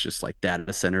now it's just like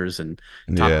data centers and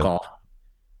Top Yeah. Golf.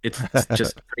 It's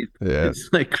just crazy. Yeah. It's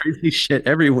like crazy shit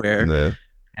everywhere. Yeah.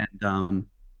 And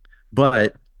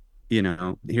but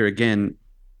here again,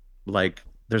 like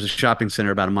there's a shopping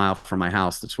center about a mile from my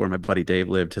house. That's where my buddy Dave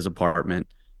lived, his apartment.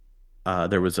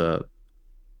 There was a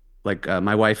like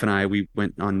my wife and I, we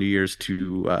went on New Year's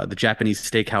to the Japanese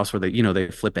steakhouse where they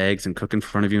flip eggs and cook in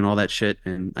front of you and all that shit.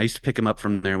 And I used to pick him up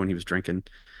from there when he was drinking.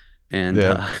 And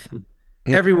Yeah.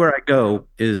 everywhere I go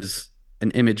is an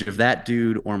image of that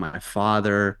dude or my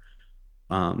father.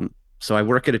 So I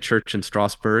work at a church in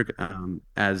Strasbourg,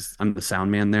 as I'm the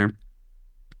sound man there.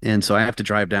 And so I have to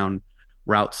drive down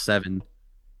Route 7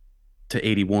 to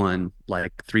 81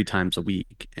 like 3 times a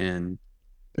week. And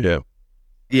Yeah.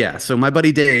 yeah, so my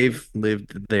buddy Dave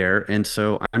lived there. And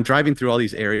so I'm driving through all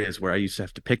these areas where I used to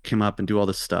have to pick him up and do all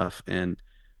this stuff. And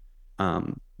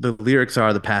the lyrics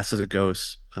are the past as a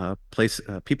ghost,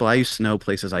 people I used to know,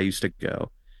 places I used to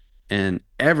go. And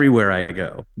everywhere I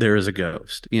go, there is a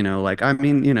ghost. Like, I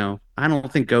mean, I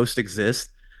don't think ghosts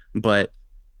exist, but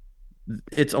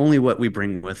it's only what we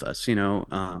bring with us,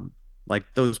 like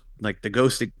like the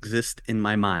ghosts exist in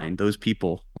my mind, those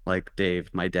people like Dave,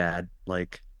 my dad,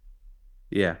 like,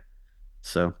 yeah.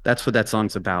 So that's what that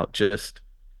song's about. Just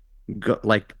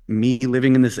like me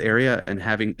living in this area and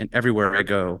everywhere I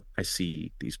go, I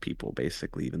see these people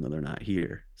basically, even though they're not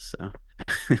here. So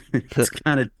it's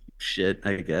kind of shit,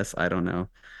 I guess. I don't know.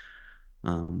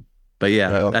 Um, but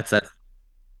yeah, Well, that's that. it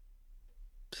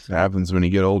So happens when you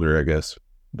get older, I guess.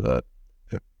 But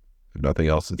if nothing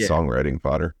else, it's yeah, songwriting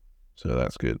fodder. So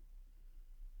that's good.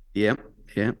 yeah,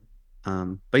 yeah.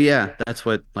 But yeah, that's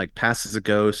what like passes a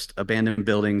ghost, abandoned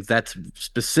buildings. That's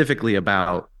specifically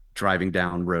about driving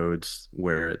down roads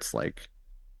where it's like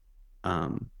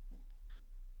um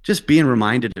just being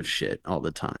reminded of shit all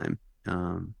the time.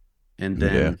 And Yeah.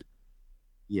 then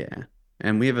yeah.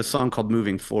 And we have a song called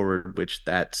Moving Forward, which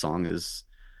that song is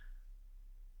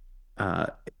uh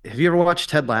have you ever watched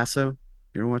Ted Lasso?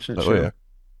 You ever watch that Oh, yeah. show?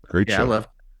 Great Yeah, show.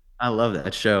 I love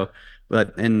that show.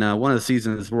 But in one of the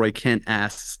seasons, Roy Kent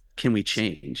asks, "Can we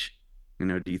change?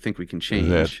 Do you think we can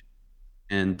Yeah. change?"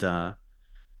 And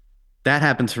that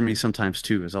happens for me sometimes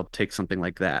too, is I'll take something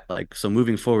like that. Like, so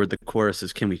moving forward, the chorus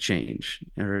is, can we change?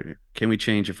 Or can we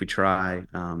change if we try?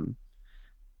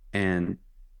 And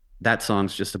that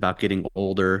song's just about getting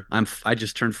older. I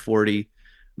just turned 40.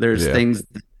 There's Yeah. things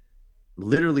that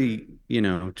literally,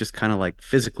 just kind of like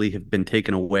physically have been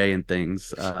taken away and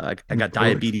things. I got Really?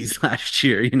 diabetes last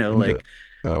year, Yeah. like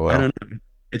Oh I well. don't know.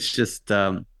 It's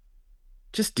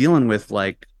just dealing with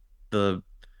like the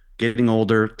getting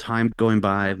older, time going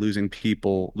by, losing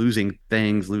people, losing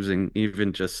things, losing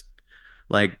even just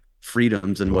like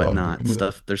freedoms and whatnot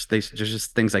stuff. There's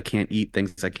just things I can't eat,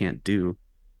 things I can't do.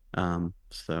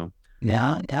 So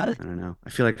Yeah, I don't know. I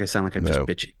feel like I sound like I'm just No.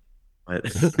 bitching, but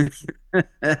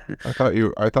I thought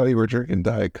you were drinking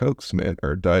Diet Cokes, man,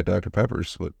 or Diet Dr.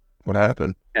 Peppers. What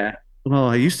happened? yeah. Well,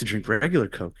 I used to drink regular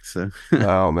Coke, so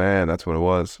Oh man, that's what it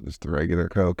was. It's the regular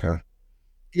Coke, huh?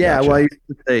 yeah. Well, I Gotcha. used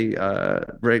to say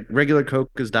regular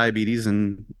Coke is diabetes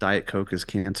and Diet Coke is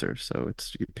cancer, so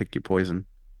it's you pick your poison.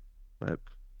 But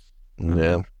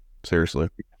Yeah. um, Seriously.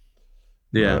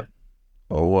 yeah, But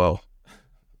oh well.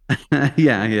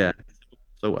 yeah, yeah.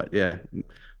 So what? Yeah,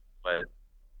 but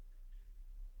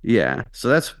yeah. So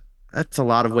that's a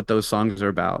lot of what those songs are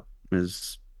about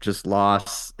is just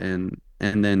loss and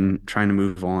then trying to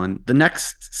move on. The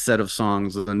next set of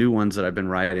songs, the new ones that I've been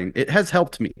writing, it has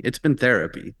helped me. It's been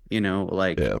therapy,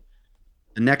 like Yeah.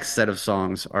 the next set of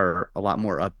songs are a lot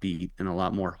more upbeat and a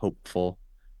lot more hopeful.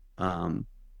 Um,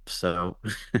 so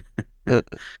Uh,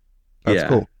 That's yeah,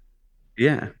 cool.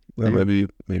 yeah, Well, yeah,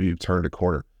 maybe you've turned a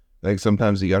corner. I think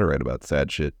sometimes you gotta write about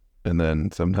sad shit. And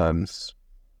then sometimes,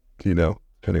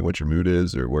 depending what your mood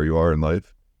is or where you are in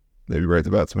life, maybe write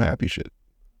about some happy shit.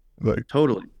 Like,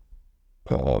 totally.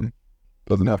 um,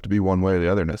 doesn't have to be one way or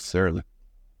the other necessarily.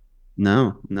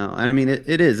 No, no. I mean,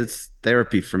 it is. It's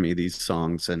therapy for me, these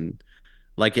songs. And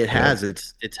like Yeah.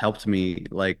 it's helped me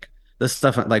like the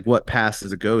stuff like what passed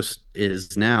as a ghost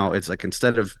is now. It's like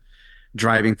instead of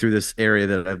driving through this area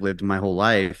that I've lived my whole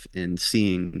life and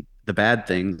seeing the bad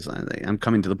things, I'm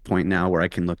coming to the point now where I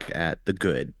can look at the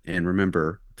good and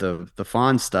remember the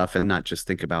fond stuff and not just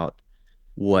think about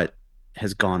what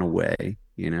has gone away,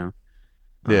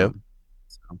 Yeah. Um,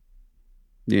 so,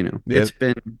 Yeah. it's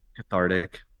been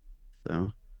cathartic.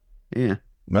 So yeah,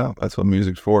 Well, that's what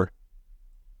music's for.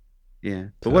 yeah.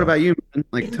 But what So, about you, man?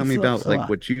 Like, tell me so, about so, like uh,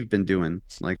 what you've been doing,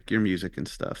 like your music and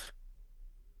stuff.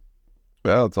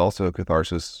 well, it's also a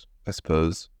catharsis, I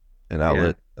suppose, an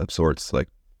Yeah, outlet of sorts, like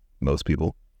most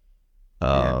people.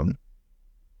 yeah, Um,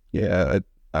 yeah,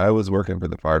 I was working for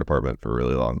the fire department for a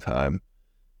really long time,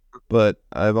 but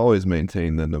I've always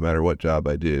maintained that no matter what job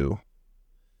I do,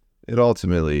 it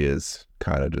ultimately is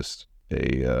kind of just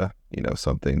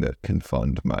something that can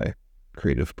fund my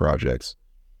creative projects.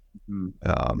 mm,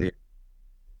 Um,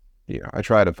 yeah, I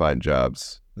try to find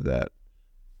jobs that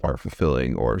are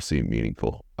fulfilling or seem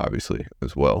meaningful, obviously,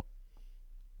 as well.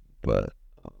 But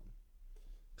um,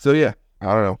 so yeah, I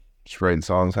don't know, just writing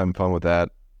songs, having fun with that.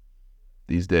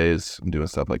 These days, I'm doing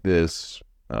stuff like this.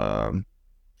 Um,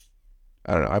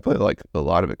 I don't know. I play like a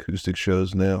lot of acoustic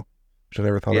shows now, which I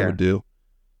never thought I yeah. would do.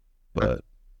 But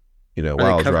Are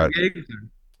they while I was cover riding, gigs?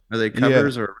 Are they yeah,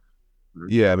 covers or-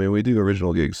 yeah. I mean, we do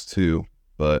original gigs too,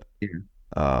 but yeah,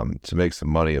 to make some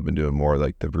money, I've been doing more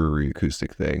like the brewery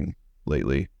acoustic thing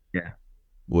lately, yeah,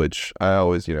 which I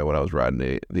always, when I was riding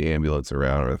the ambulance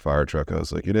around or the fire truck, I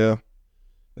was like, that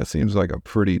seems like a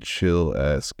pretty chill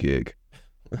ass gig.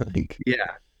 Like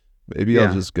yeah, maybe I'll yeah,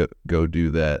 just go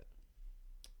do that.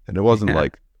 And it wasn't yeah,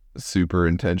 like super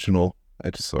intentional. I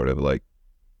just sort of like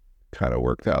kind of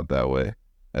worked out that way,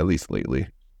 at least lately.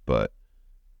 But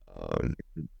um,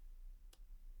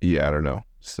 yeah, I don't know.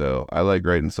 So I like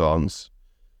writing songs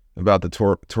about the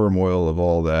turmoil of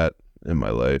all that in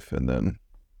my life, and then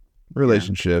yeah,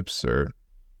 relationships or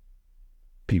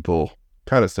people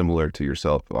kind of similar to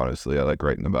yourself. Honestly, I like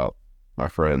writing about my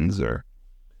friends or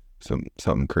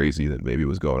something crazy that maybe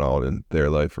was going on in their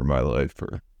life or my life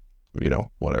or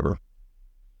whatever.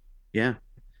 yeah,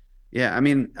 yeah. I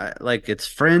mean, like it's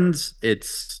Friends.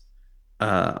 It's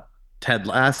uh, Ted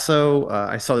Lasso.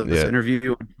 I saw this Yeah.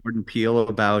 interview with Jordan Peele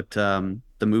about the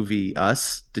movie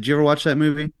Us. Did you ever watch that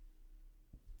movie?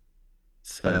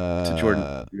 It's a Jordan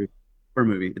Uh, Peele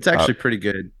movie. It's I, actually pretty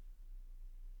good.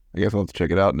 I guess I'll have to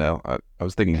check it out now. I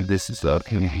was thinking this is a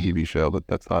TV show, but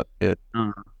that's not it.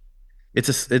 Uh,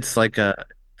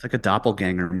 it's like a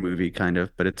doppelganger movie kind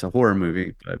of, but it's a horror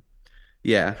movie. But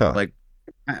yeah, Huh. like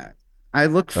I, I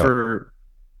look Oh, for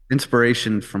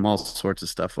inspiration from all sorts of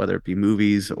stuff, whether it be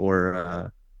movies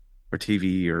or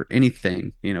TV or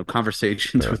anything,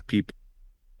 conversations yeah. with people,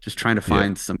 just trying to Yeah.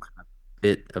 find some kind of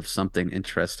bit of something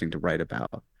interesting to write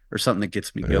about or something that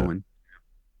gets me Yeah. going.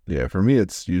 Yeah, for me,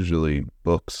 it's usually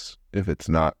books if it's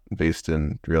not based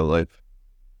in real life.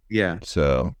 Yeah.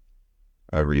 So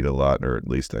I read a lot, or at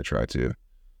least I try to.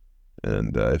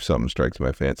 And if something strikes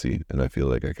my fancy and I feel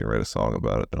like I can write a song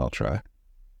about it, then I'll try.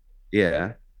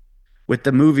 Yeah. With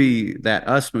the movie, that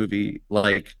Us movie,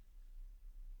 like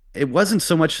it wasn't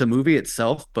so much the movie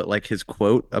itself, but like his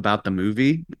quote about the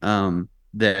movie,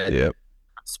 that Yep.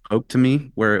 spoke to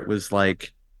me, where it was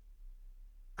like,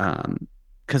 um,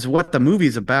 because what the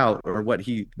movie's about, or what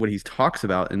he talks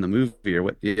about in the movie, or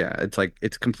what, yeah, it's like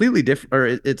it's completely different, or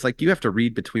it's like you have to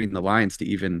read between the lines to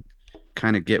even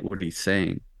kind of get what he's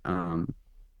saying.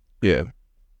 Yeah.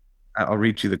 I'll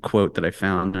read you the quote that I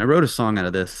found. I wrote a song out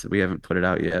of this. We haven't put it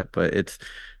out yet, but it's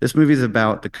this movie's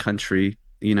about the country,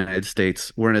 the United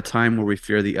States. We're in a time where we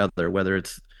fear the other, whether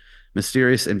it's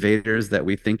mysterious invaders that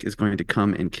we think is going to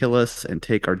come and kill us and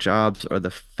take our jobs, or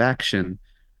the faction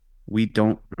we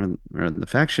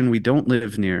don't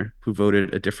live near who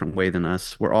voted a different way than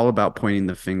us. We're all about pointing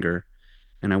the finger.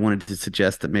 And I wanted to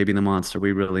suggest that maybe the monster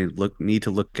we really need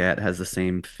to look at has the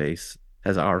same face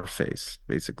as our face,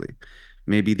 basically.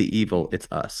 Maybe the evil, it's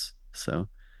us. So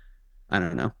I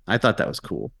don't know. I thought that was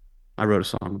cool. I wrote a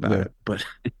song about Yeah. it, but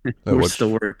we're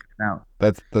still Which working it out.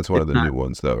 that's one of It's the new not.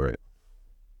 ones though, right?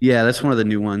 Yeah, that's one of the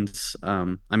new ones.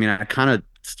 I mean, I kind of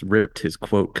ripped his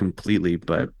quote completely,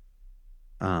 but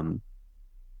um,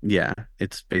 yeah,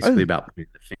 it's basically I about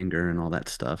pointing the finger and all that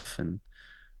stuff. And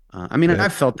I mean, yeah.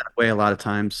 I've felt that way a lot of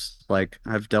times. Like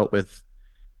I've dealt with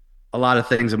a lot of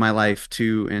things in my life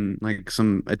too, and like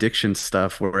some addiction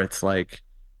stuff where it's like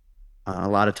a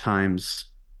lot of times,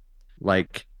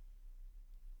 like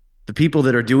the people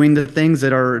that are doing the things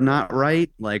that are not right,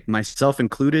 like myself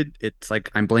included, it's like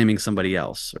I'm blaming somebody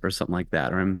else or something like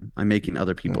that, or I'm making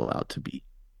other people out to be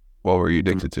What were you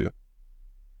some. addicted to?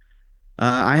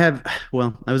 I have,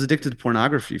 well, I was addicted to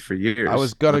pornography for I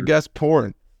was years. gonna guess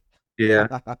porn. Yeah.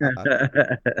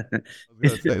 I was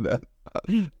gonna say that.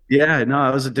 Yeah, no,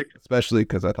 I was addicted. Especially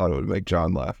because I thought it would make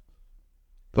John laugh.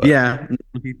 But Yeah,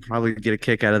 he'd probably get a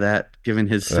kick out of that, given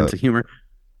his uh, sense of humor.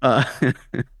 Uh,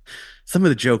 some of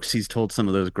the jokes he's told some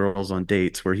of those girls on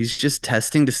dates where he's just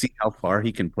testing to see how far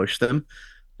he can push them.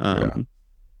 yeah. Um,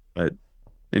 but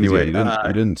Because yeah, anyway,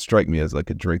 you didn't strike me as like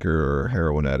a drinker or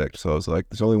heroin addict. So I was like,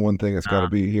 there's only one thing that's got to uh,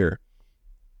 be here.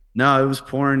 no, it was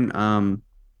porn.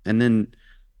 And then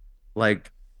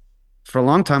like for a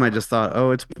long time, I just thought,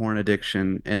 oh, it's porn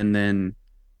addiction. And then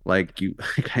like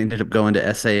I ended up going to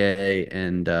SAA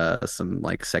and some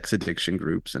like sex addiction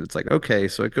groups, and it's like, okay,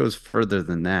 so it goes further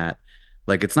than that.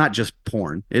 Like it's not just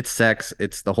porn; it's sex,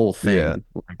 it's the whole Yeah, thing.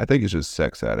 Like, I think it's just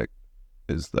sex addict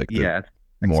is like the yeah,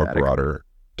 sex more addict. broader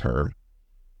term.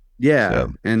 Yeah,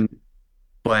 So and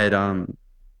but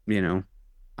you know,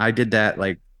 I did that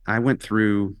like I went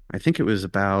through, I think it was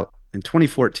about in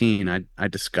 2014 I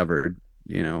discovered,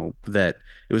 that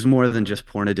it was more than just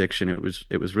porn addiction. It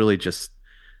was really just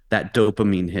that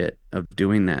dopamine hit of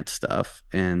doing that stuff.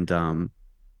 And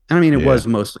I mean it yeah, was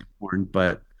mostly porn,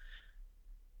 but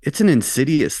it's an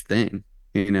insidious thing,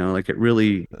 like it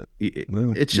really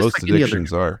well, it's just most like any other.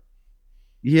 addictions are.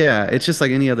 Yeah, it's just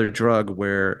like any other drug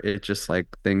where it just like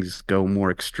things go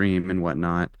more extreme and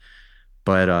whatnot.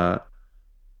 But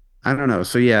I don't know.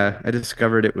 So yeah, I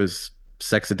discovered it was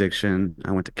sex addiction.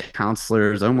 I went to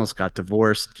counselors. I almost got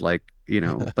divorced. Like,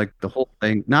 like the whole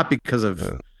thing, not because of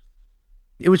Uh,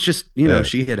 it was just, yeah,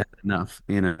 she had had enough.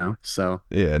 So,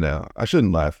 yeah. No, I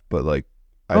shouldn't laugh, but like,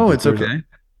 oh, it's okay.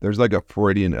 there's like a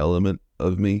Freudian element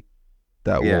of me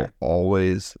that Yeah. will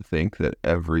always think that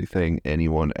everything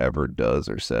anyone ever does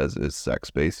or says is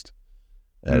sex based,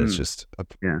 and it's Mm, just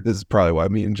yeah. this is probably why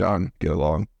me and John get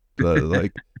along. But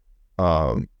like,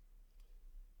 um,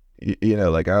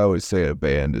 like I always say, a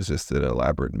band is just an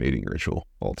elaborate mating ritual.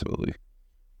 Ultimately,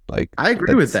 like I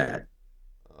agree with that's that.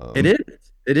 It um, is.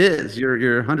 It is. You're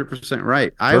 100%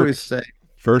 right. I first always say,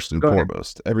 first and go ahead.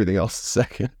 foremost. Everything else is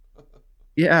second.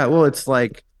 Yeah, well, it's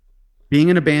like being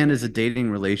in a band is a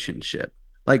dating relationship.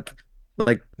 Like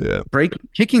Yeah,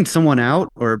 kicking someone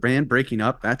out or a band breaking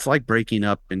up, that's like breaking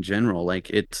up in general. Like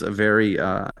it's a very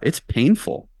it's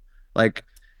painful. Like,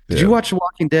 did you yeah. watch The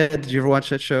Walking Dead? Did you ever watch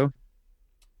that show?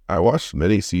 I watched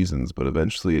many seasons, but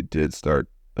eventually it did start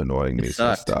annoying It me, so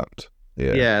I sucked. stopped.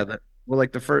 Yeah. Yeah, well,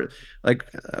 like the first, like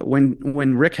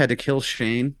when Rick had to kill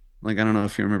Shane, like I don't know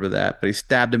if you remember that, but he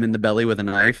stabbed him in the belly with a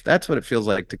knife. That's what it feels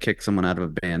like to kick someone out of a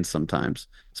band sometimes,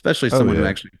 especially Oh someone who yeah.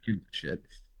 actually gives a shit.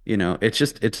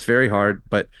 It's very hard.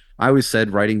 But I always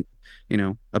said writing,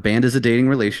 a band is a dating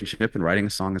relationship, and writing a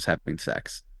song is having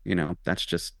sex. That's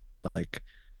just like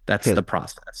that's Yeah. the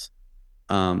process.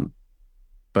 Um,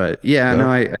 but yeah, no, No.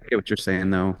 I get what you're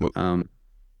saying though. Well,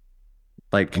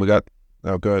 Like We got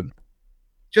oh good.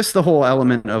 just the whole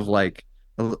element of like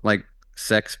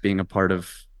sex being a part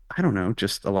of, I don't know,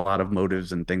 just a lot of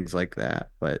motives and things like that.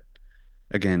 But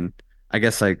again, I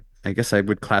guess I guess I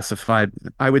would classify,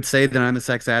 I would say that I'm a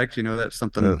sex addict. That's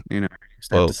Uh, something, I used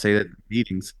to have to well, say that in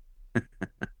meetings.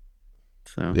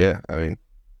 So yeah, I mean,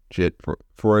 shit.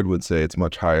 Freud would say it's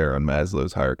much higher on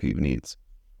Maslow's hierarchy of needs.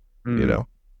 You mm, know,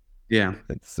 yeah.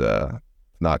 it's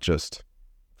not just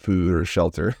food or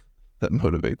shelter that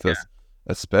motivates Yeah. us,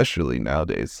 especially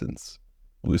nowadays since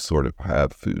we sort of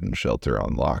have food and shelter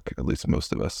on lock, at least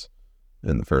most of us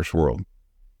in the first world.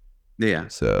 Yeah.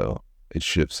 So it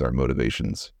shifts our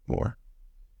motivations more.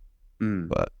 Mm.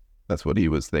 But that's what he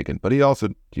was thinking. But he also,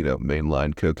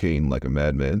 mainlined cocaine like a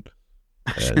madman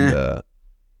and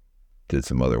did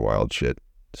some other wild shit.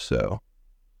 So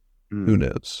who Mm.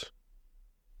 knows?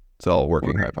 It's all a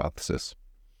working Well, hypothesis.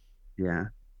 yeah.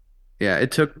 Yeah.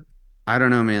 It took, I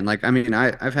don't know, man. Like, I mean,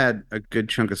 I've had a good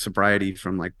chunk of sobriety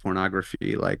from like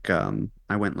pornography. Like,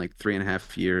 I went like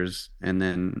 3.5 years and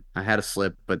then I had a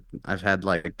slip, but I've had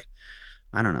like,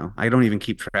 I don't know. I don't even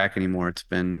keep track anymore. It's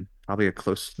been probably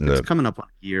it's No, coming up on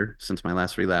a year since my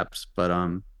last relapse. But,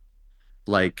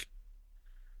 like,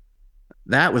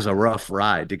 that was a rough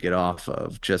ride to get off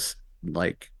of, just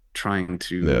like trying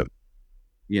no, to,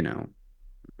 you know,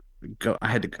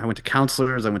 I went to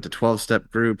counselors, I went to 12-step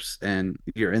groups, and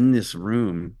you're in this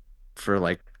room for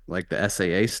like the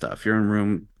SAA stuff. You're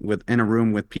in a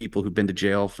room with people who've been to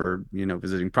jail for,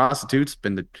 visiting prostitutes,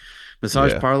 been to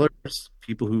massage yeah, parlors,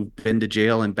 people who've been to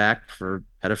jail and back for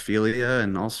pedophilia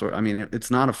and all sort. I mean,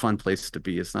 it's not a fun place to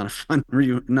be. It's not a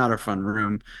not a fun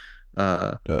room.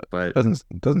 Uh, uh, but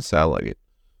doesn't sound like it.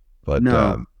 But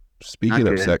no, speaking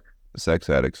not of good. sex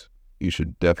addicts, you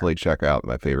should definitely check out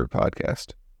my favorite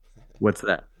podcast. What's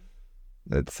that?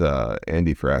 It's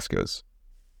Andy Frasco's.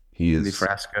 He Andy is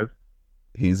Frasco.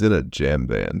 he's in a jam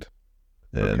band,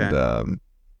 and Okay.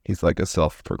 he's like a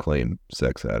self-proclaimed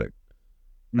sex addict.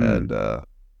 And Hmm.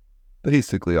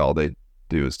 basically all they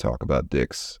do is talk about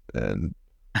dicks and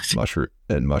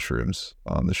mushrooms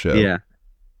on the show. Yeah.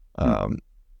 Hmm. Um,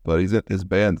 but his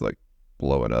band's like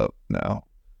blowing up now,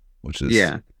 which is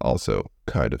Yeah. also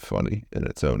kind of funny in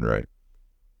its own right.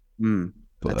 Hmm.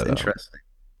 That's But interesting.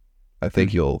 I Hmm.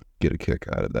 think you'll get a kick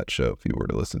out of that show if you were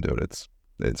to listen to it.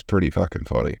 It's pretty fucking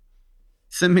funny.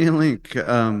 Send me a link.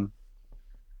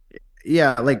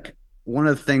 Yeah, like one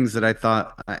of the things that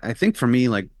I think for me,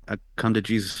 like a come to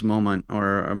Jesus moment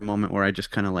or a moment where I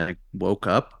just kind of like woke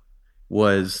up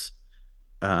was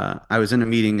I was in a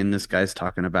meeting and this guy's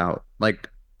talking about like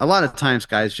a lot of times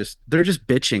guys they're just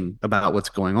bitching about what's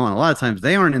going on. A lot of times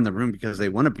they aren't in the room because they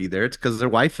want to be there. It's because their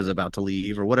wife is about to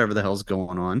leave or whatever the hell's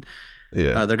going on.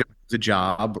 Yeah, They're going to lose a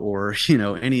job or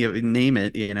any of name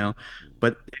it.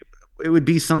 But it would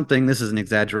be something. This is an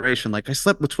exaggeration. Like I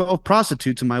slept with 12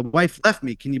 prostitutes and my wife left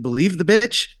me. Can you believe the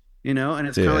bitch? And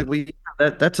it's kind of yeah, like, well, yeah,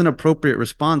 that's an appropriate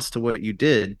response to what you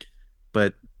did,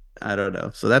 but I don't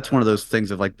know. So that's one of those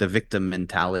things of like the victim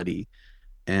mentality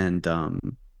and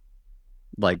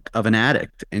like of an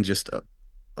addict and just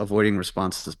avoiding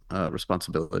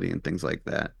responsibility and things like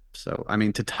that. So I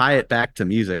mean, to tie it back to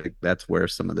music, that's where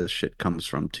some of this shit comes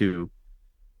from too.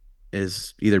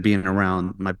 Is either being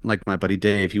around my buddy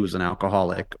Dave, he was an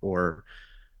alcoholic, or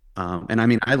and I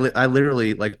mean, I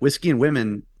literally like Whiskey and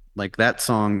Women, like that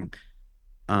song.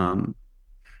 Um,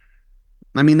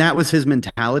 I mean, that was his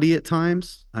mentality at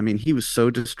times. I mean, he was so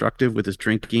destructive with his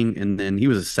drinking, and then he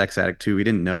was a sex addict too. He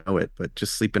didn't know it, but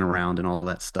just sleeping around and all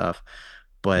that stuff.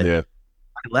 But yeah.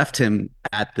 I left him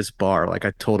at this bar. Like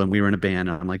I told him we were in a band.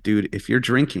 And I'm like, dude, if you're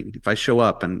drinking, if I show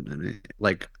up and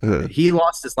like he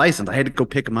lost his license, I had to go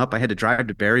pick him up. I had to drive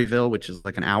to Berryville, which is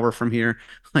like an hour from here.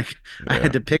 Like I Yeah.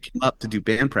 had to pick him up to do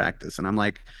band practice. And I'm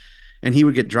like, and he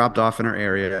would get dropped off in our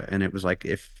area. And it was like,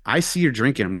 if I see you're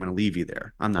drinking, I'm going to leave you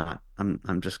there. I'm not,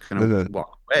 I'm just going to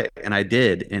walk away. And I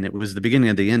did. And it was the beginning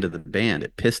of the end of the band.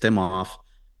 It pissed him off.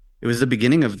 It was the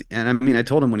beginning of, and I mean, I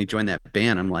told him when he joined that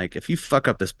band, I'm like, if you fuck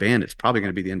up this band, it's probably going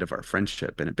to be the end of our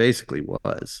friendship. And it basically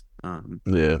was.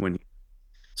 Yeah. When,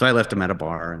 so I left him at a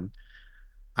bar and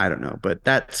I don't know, but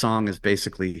that song is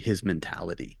basically his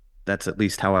mentality. That's at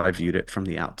least how I viewed it from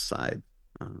the outside.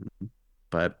 Um,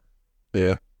 but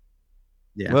Yeah.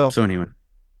 yeah. Well, So anyway,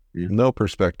 yeah. no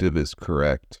perspective is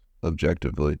correct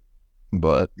objectively,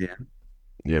 but Yeah.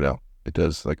 it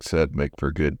does, like I said, make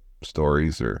for good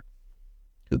stories or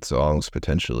good songs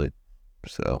potentially.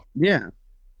 So, Yeah.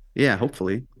 Yeah.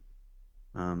 Hopefully.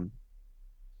 Um,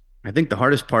 I think the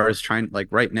hardest part is trying, like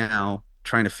right now,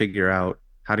 trying to figure out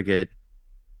how to get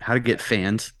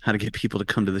fans, how to get people to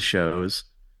come to the shows,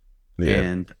 yeah.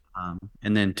 and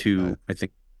then I, to I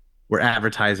think we're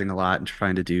advertising a lot and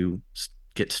trying to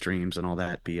get streams and all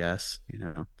that BS,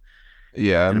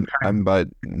 Yeah, And I'm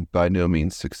by no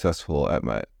means successful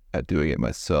at doing it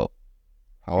myself.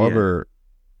 yeah, However,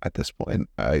 at this point,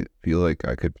 I feel like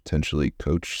I could potentially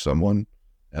coach someone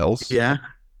else yeah,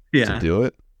 to yeah, do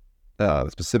it.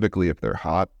 Specifically if they're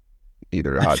hot,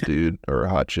 either a hot dude or a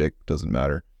hot chick, doesn't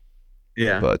matter.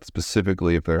 yeah, But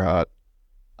specifically if they're hot,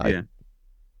 I yeah,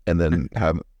 and then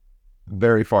have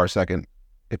very far second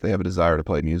if they have a desire to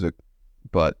play music.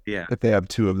 But yeah, if they have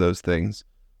two of those things,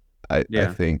 I yeah,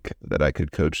 think that I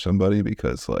could coach somebody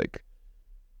because like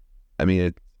I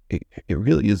mean it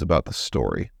really is about the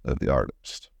story of the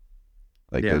artist.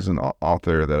 Like yeah, there's an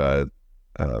author that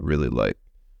I really like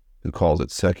who calls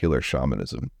it secular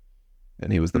shamanism,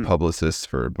 and he was the mm, publicist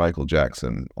for Michael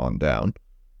Jackson on down,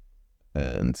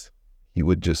 and he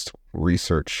would just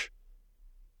research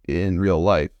in real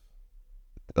life,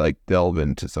 like delve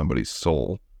into somebody's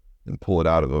soul and pull it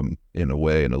out of them in a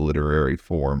way, in a literary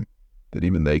form that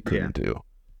even they yeah, couldn't do.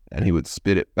 And he would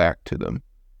spit it back to them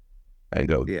and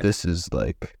go, yeah, this is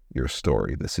like your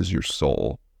story. This is your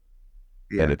soul.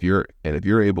 And yeah, if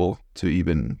you're able to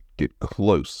even get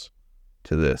close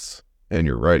to this in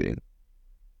your writing,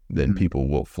 then mm, people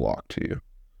will flock to you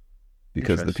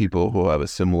because the interesting. people who have a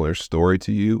similar story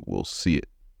to you will see it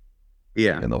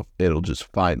Yeah, and it'll just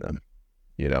find them,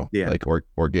 yeah, like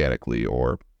organically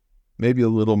or maybe a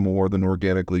little more than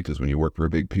organically because when you work for a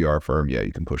big PR firm, yeah,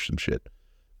 you can push some shit.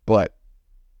 But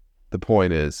the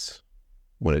point is,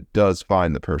 when it does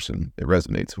find the person it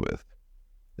resonates with,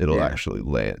 it'll yeah, actually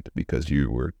land because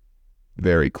you were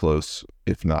very close,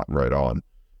 if not right on,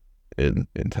 in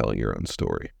telling your own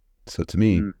story. So to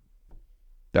me, mm,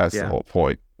 that's the yeah, whole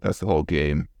point. That's the whole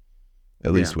game,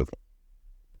 at yeah, least with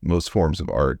most forms of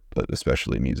art, but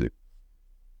especially music.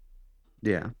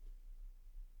 yeah.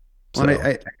 Well, and So,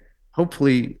 I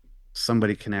hopefully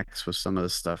somebody connects with some of the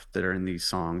stuff that are in these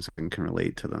songs and can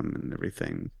relate to them and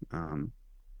everything.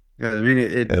 Yeah, I mean,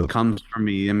 it uh, comes from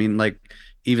me. I mean, like,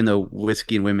 even though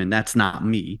Whiskey and Women, that's not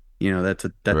me,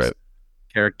 that's right.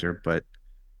 character, but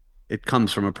it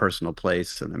comes from a personal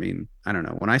place. And I mean, I don't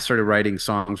know. When I started writing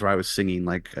songs where I was singing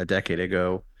like a decade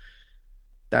ago,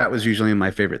 that was usually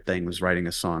my favorite thing was writing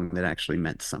a song that actually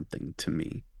meant something to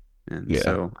me. And Yeah.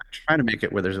 so I try to make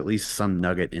it where there's at least some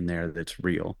nugget in there that's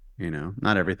real,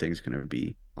 Not everything's going to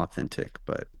be authentic,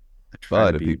 but I try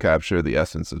to But if you be, capture the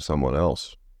essence of someone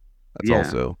else, that's yeah,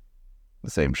 also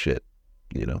the same shit,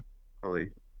 you know? probably,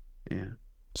 yeah.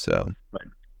 So, But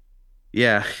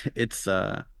yeah, it's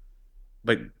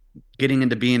but getting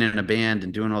into being in a band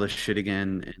and doing all this shit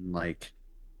again and like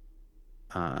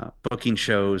booking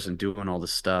shows and doing all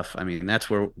this stuff. I mean, that's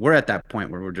where we're at that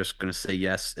point where we're just going to say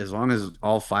yes. As long as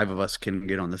all five of us can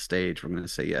get on the stage, we're going to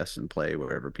say yes and play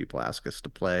wherever people ask us to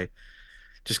play.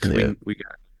 Just because yeah.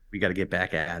 we got to get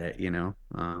back at it,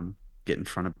 get in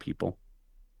front of people.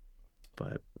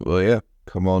 But Well, yeah.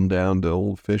 Come on down to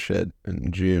Old Fish Head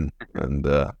in June and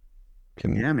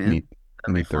can yeah, man, that'd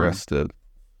be meet the fun. rest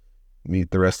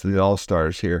of the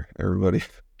All-Stars here. Everybody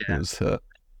Yeah, who's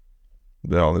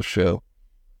been on the show.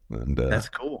 And that's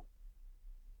cool.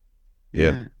 yeah.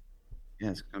 Yeah, yeah,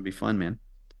 it's gonna be fun, man.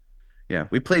 Yeah,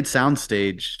 we played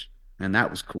Soundstage, and that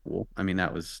was cool. I mean,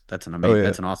 Oh yeah.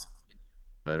 that's an awesome.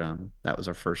 But that was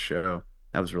our first show.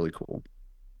 That was really cool.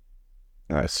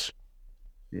 Nice.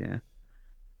 Yeah.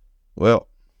 Well,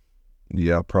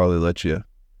 yeah, I'll probably let you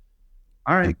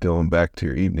All right. get going back to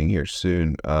your evening here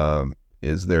soon.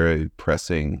 Is there a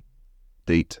pressing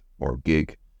date or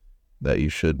gig that you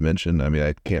should mention? I mean,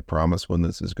 I can't promise when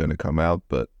this is going to come out,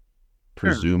 but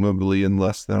Sure. presumably in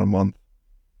less than a month.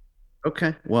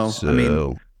 Okay. Well, I mean,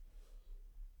 So,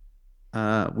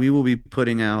 we will be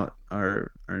putting out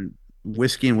our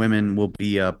Whiskey and Women will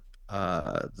be up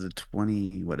the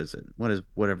 20, what is it?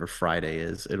 Whatever Friday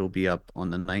is. It'll be up on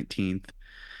the 19th.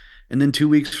 And then 2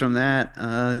 weeks from that,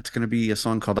 it's gonna be a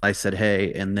song called I Said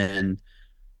Hey. And then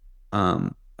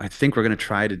I think we're gonna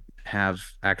try to have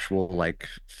actual like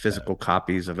physical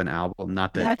copies of an album.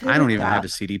 Not that I don't even have a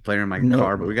CD player in my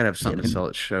car, but we gotta have something to sell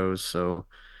at shows. So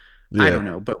I yeah. don't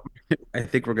know, but I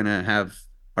think we're gonna have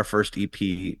our first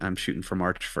EP. I'm shooting for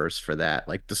March 1st for that.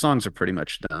 Like the songs are pretty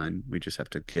much done. We just have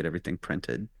to get everything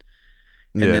printed,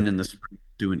 and Yeah. then in the spring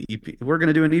do an EP. We're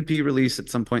gonna do an EP release at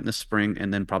some point in the spring,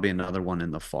 and then probably another one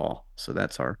in the fall. So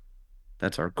that's our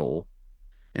goal,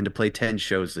 and to play 10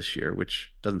 shows this year,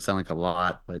 which doesn't sound like a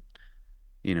lot, but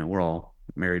we're all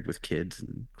married with kids,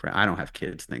 and I don't have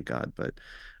kids, thank God, but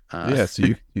Yeah. So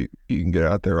you can get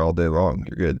out there all day long.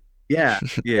 You're yeah,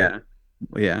 yeah,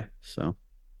 yeah. So,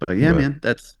 but yeah, good. man,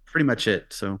 that's pretty much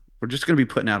it. So we're just going to be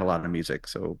putting out a lot of music.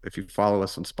 So if you follow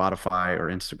us on Spotify or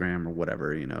Instagram or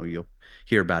whatever, you'll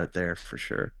hear about it there for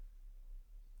sure.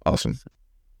 Awesome.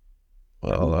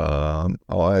 Well,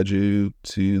 I'll add you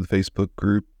to the Facebook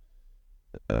group.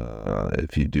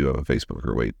 If you do have a Facebook,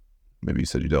 or wait, maybe you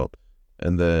said you don't.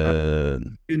 And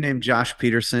then dude named Josh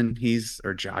Peterson,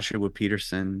 or Joshua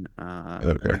Peterson.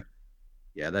 okay.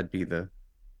 Yeah, that'd be the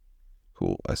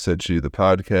cool. I sent you the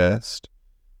podcast.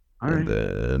 All and right.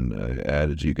 then I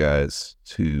added you guys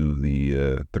to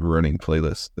the running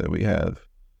playlist that we have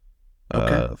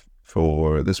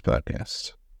for this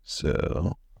podcast.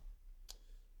 So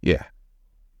yeah,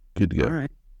 good to go. All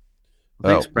right.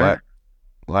 Well, thanks, Brad.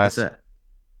 Last. What's that?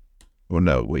 Well,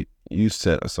 no, wait. You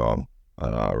sent a song,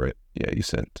 right? Yeah, you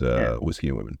sent "Whiskey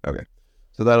and Women." Okay,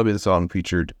 so that'll be the song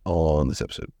featured on this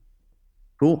episode.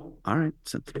 Cool. All right,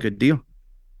 that's a good deal.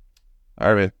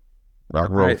 All right, man. Rock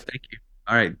and roll. All right, thank you.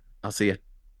 All right, I'll see you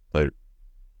later.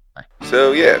 Bye.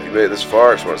 So yeah, if you made it this far,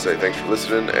 I just want to say thanks for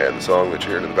listening. And the song that you're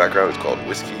hearing in the background is called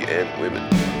 "Whiskey and Women."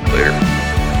 Later.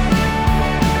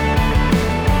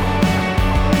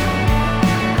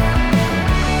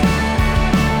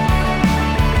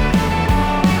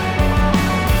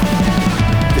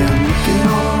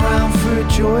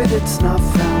 Joy that's not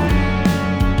found.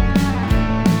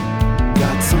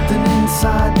 Got something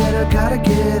inside that I gotta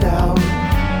get out.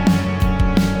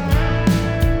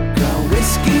 Got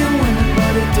whiskey and women,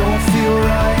 but it don't feel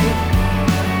right.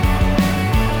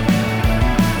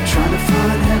 Trying to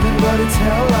find heaven, but it's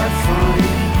hell I find.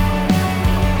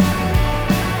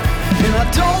 And I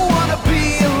don't wanna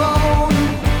be alone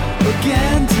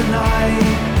again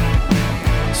tonight.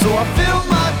 So I fill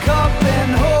my cup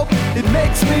and hope it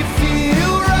makes me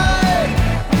feel right.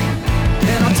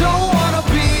 And I don't wanna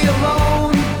be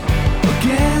alone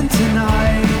again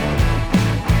tonight.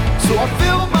 So I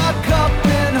fill my cup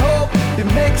and hope it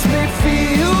makes me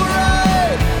feel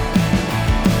right.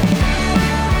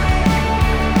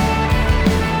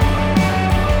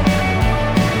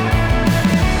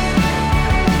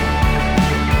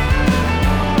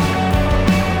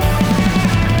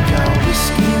 Got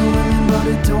whiskey and women, but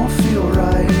it don't feel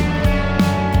right.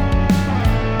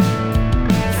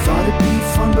 Thought it'd be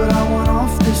fun, but I went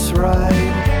off this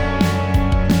ride.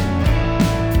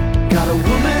 Got a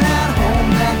woman at home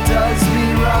that does me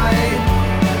right,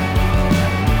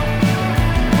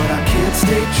 but I can't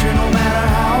stay true no matter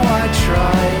how I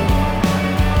try.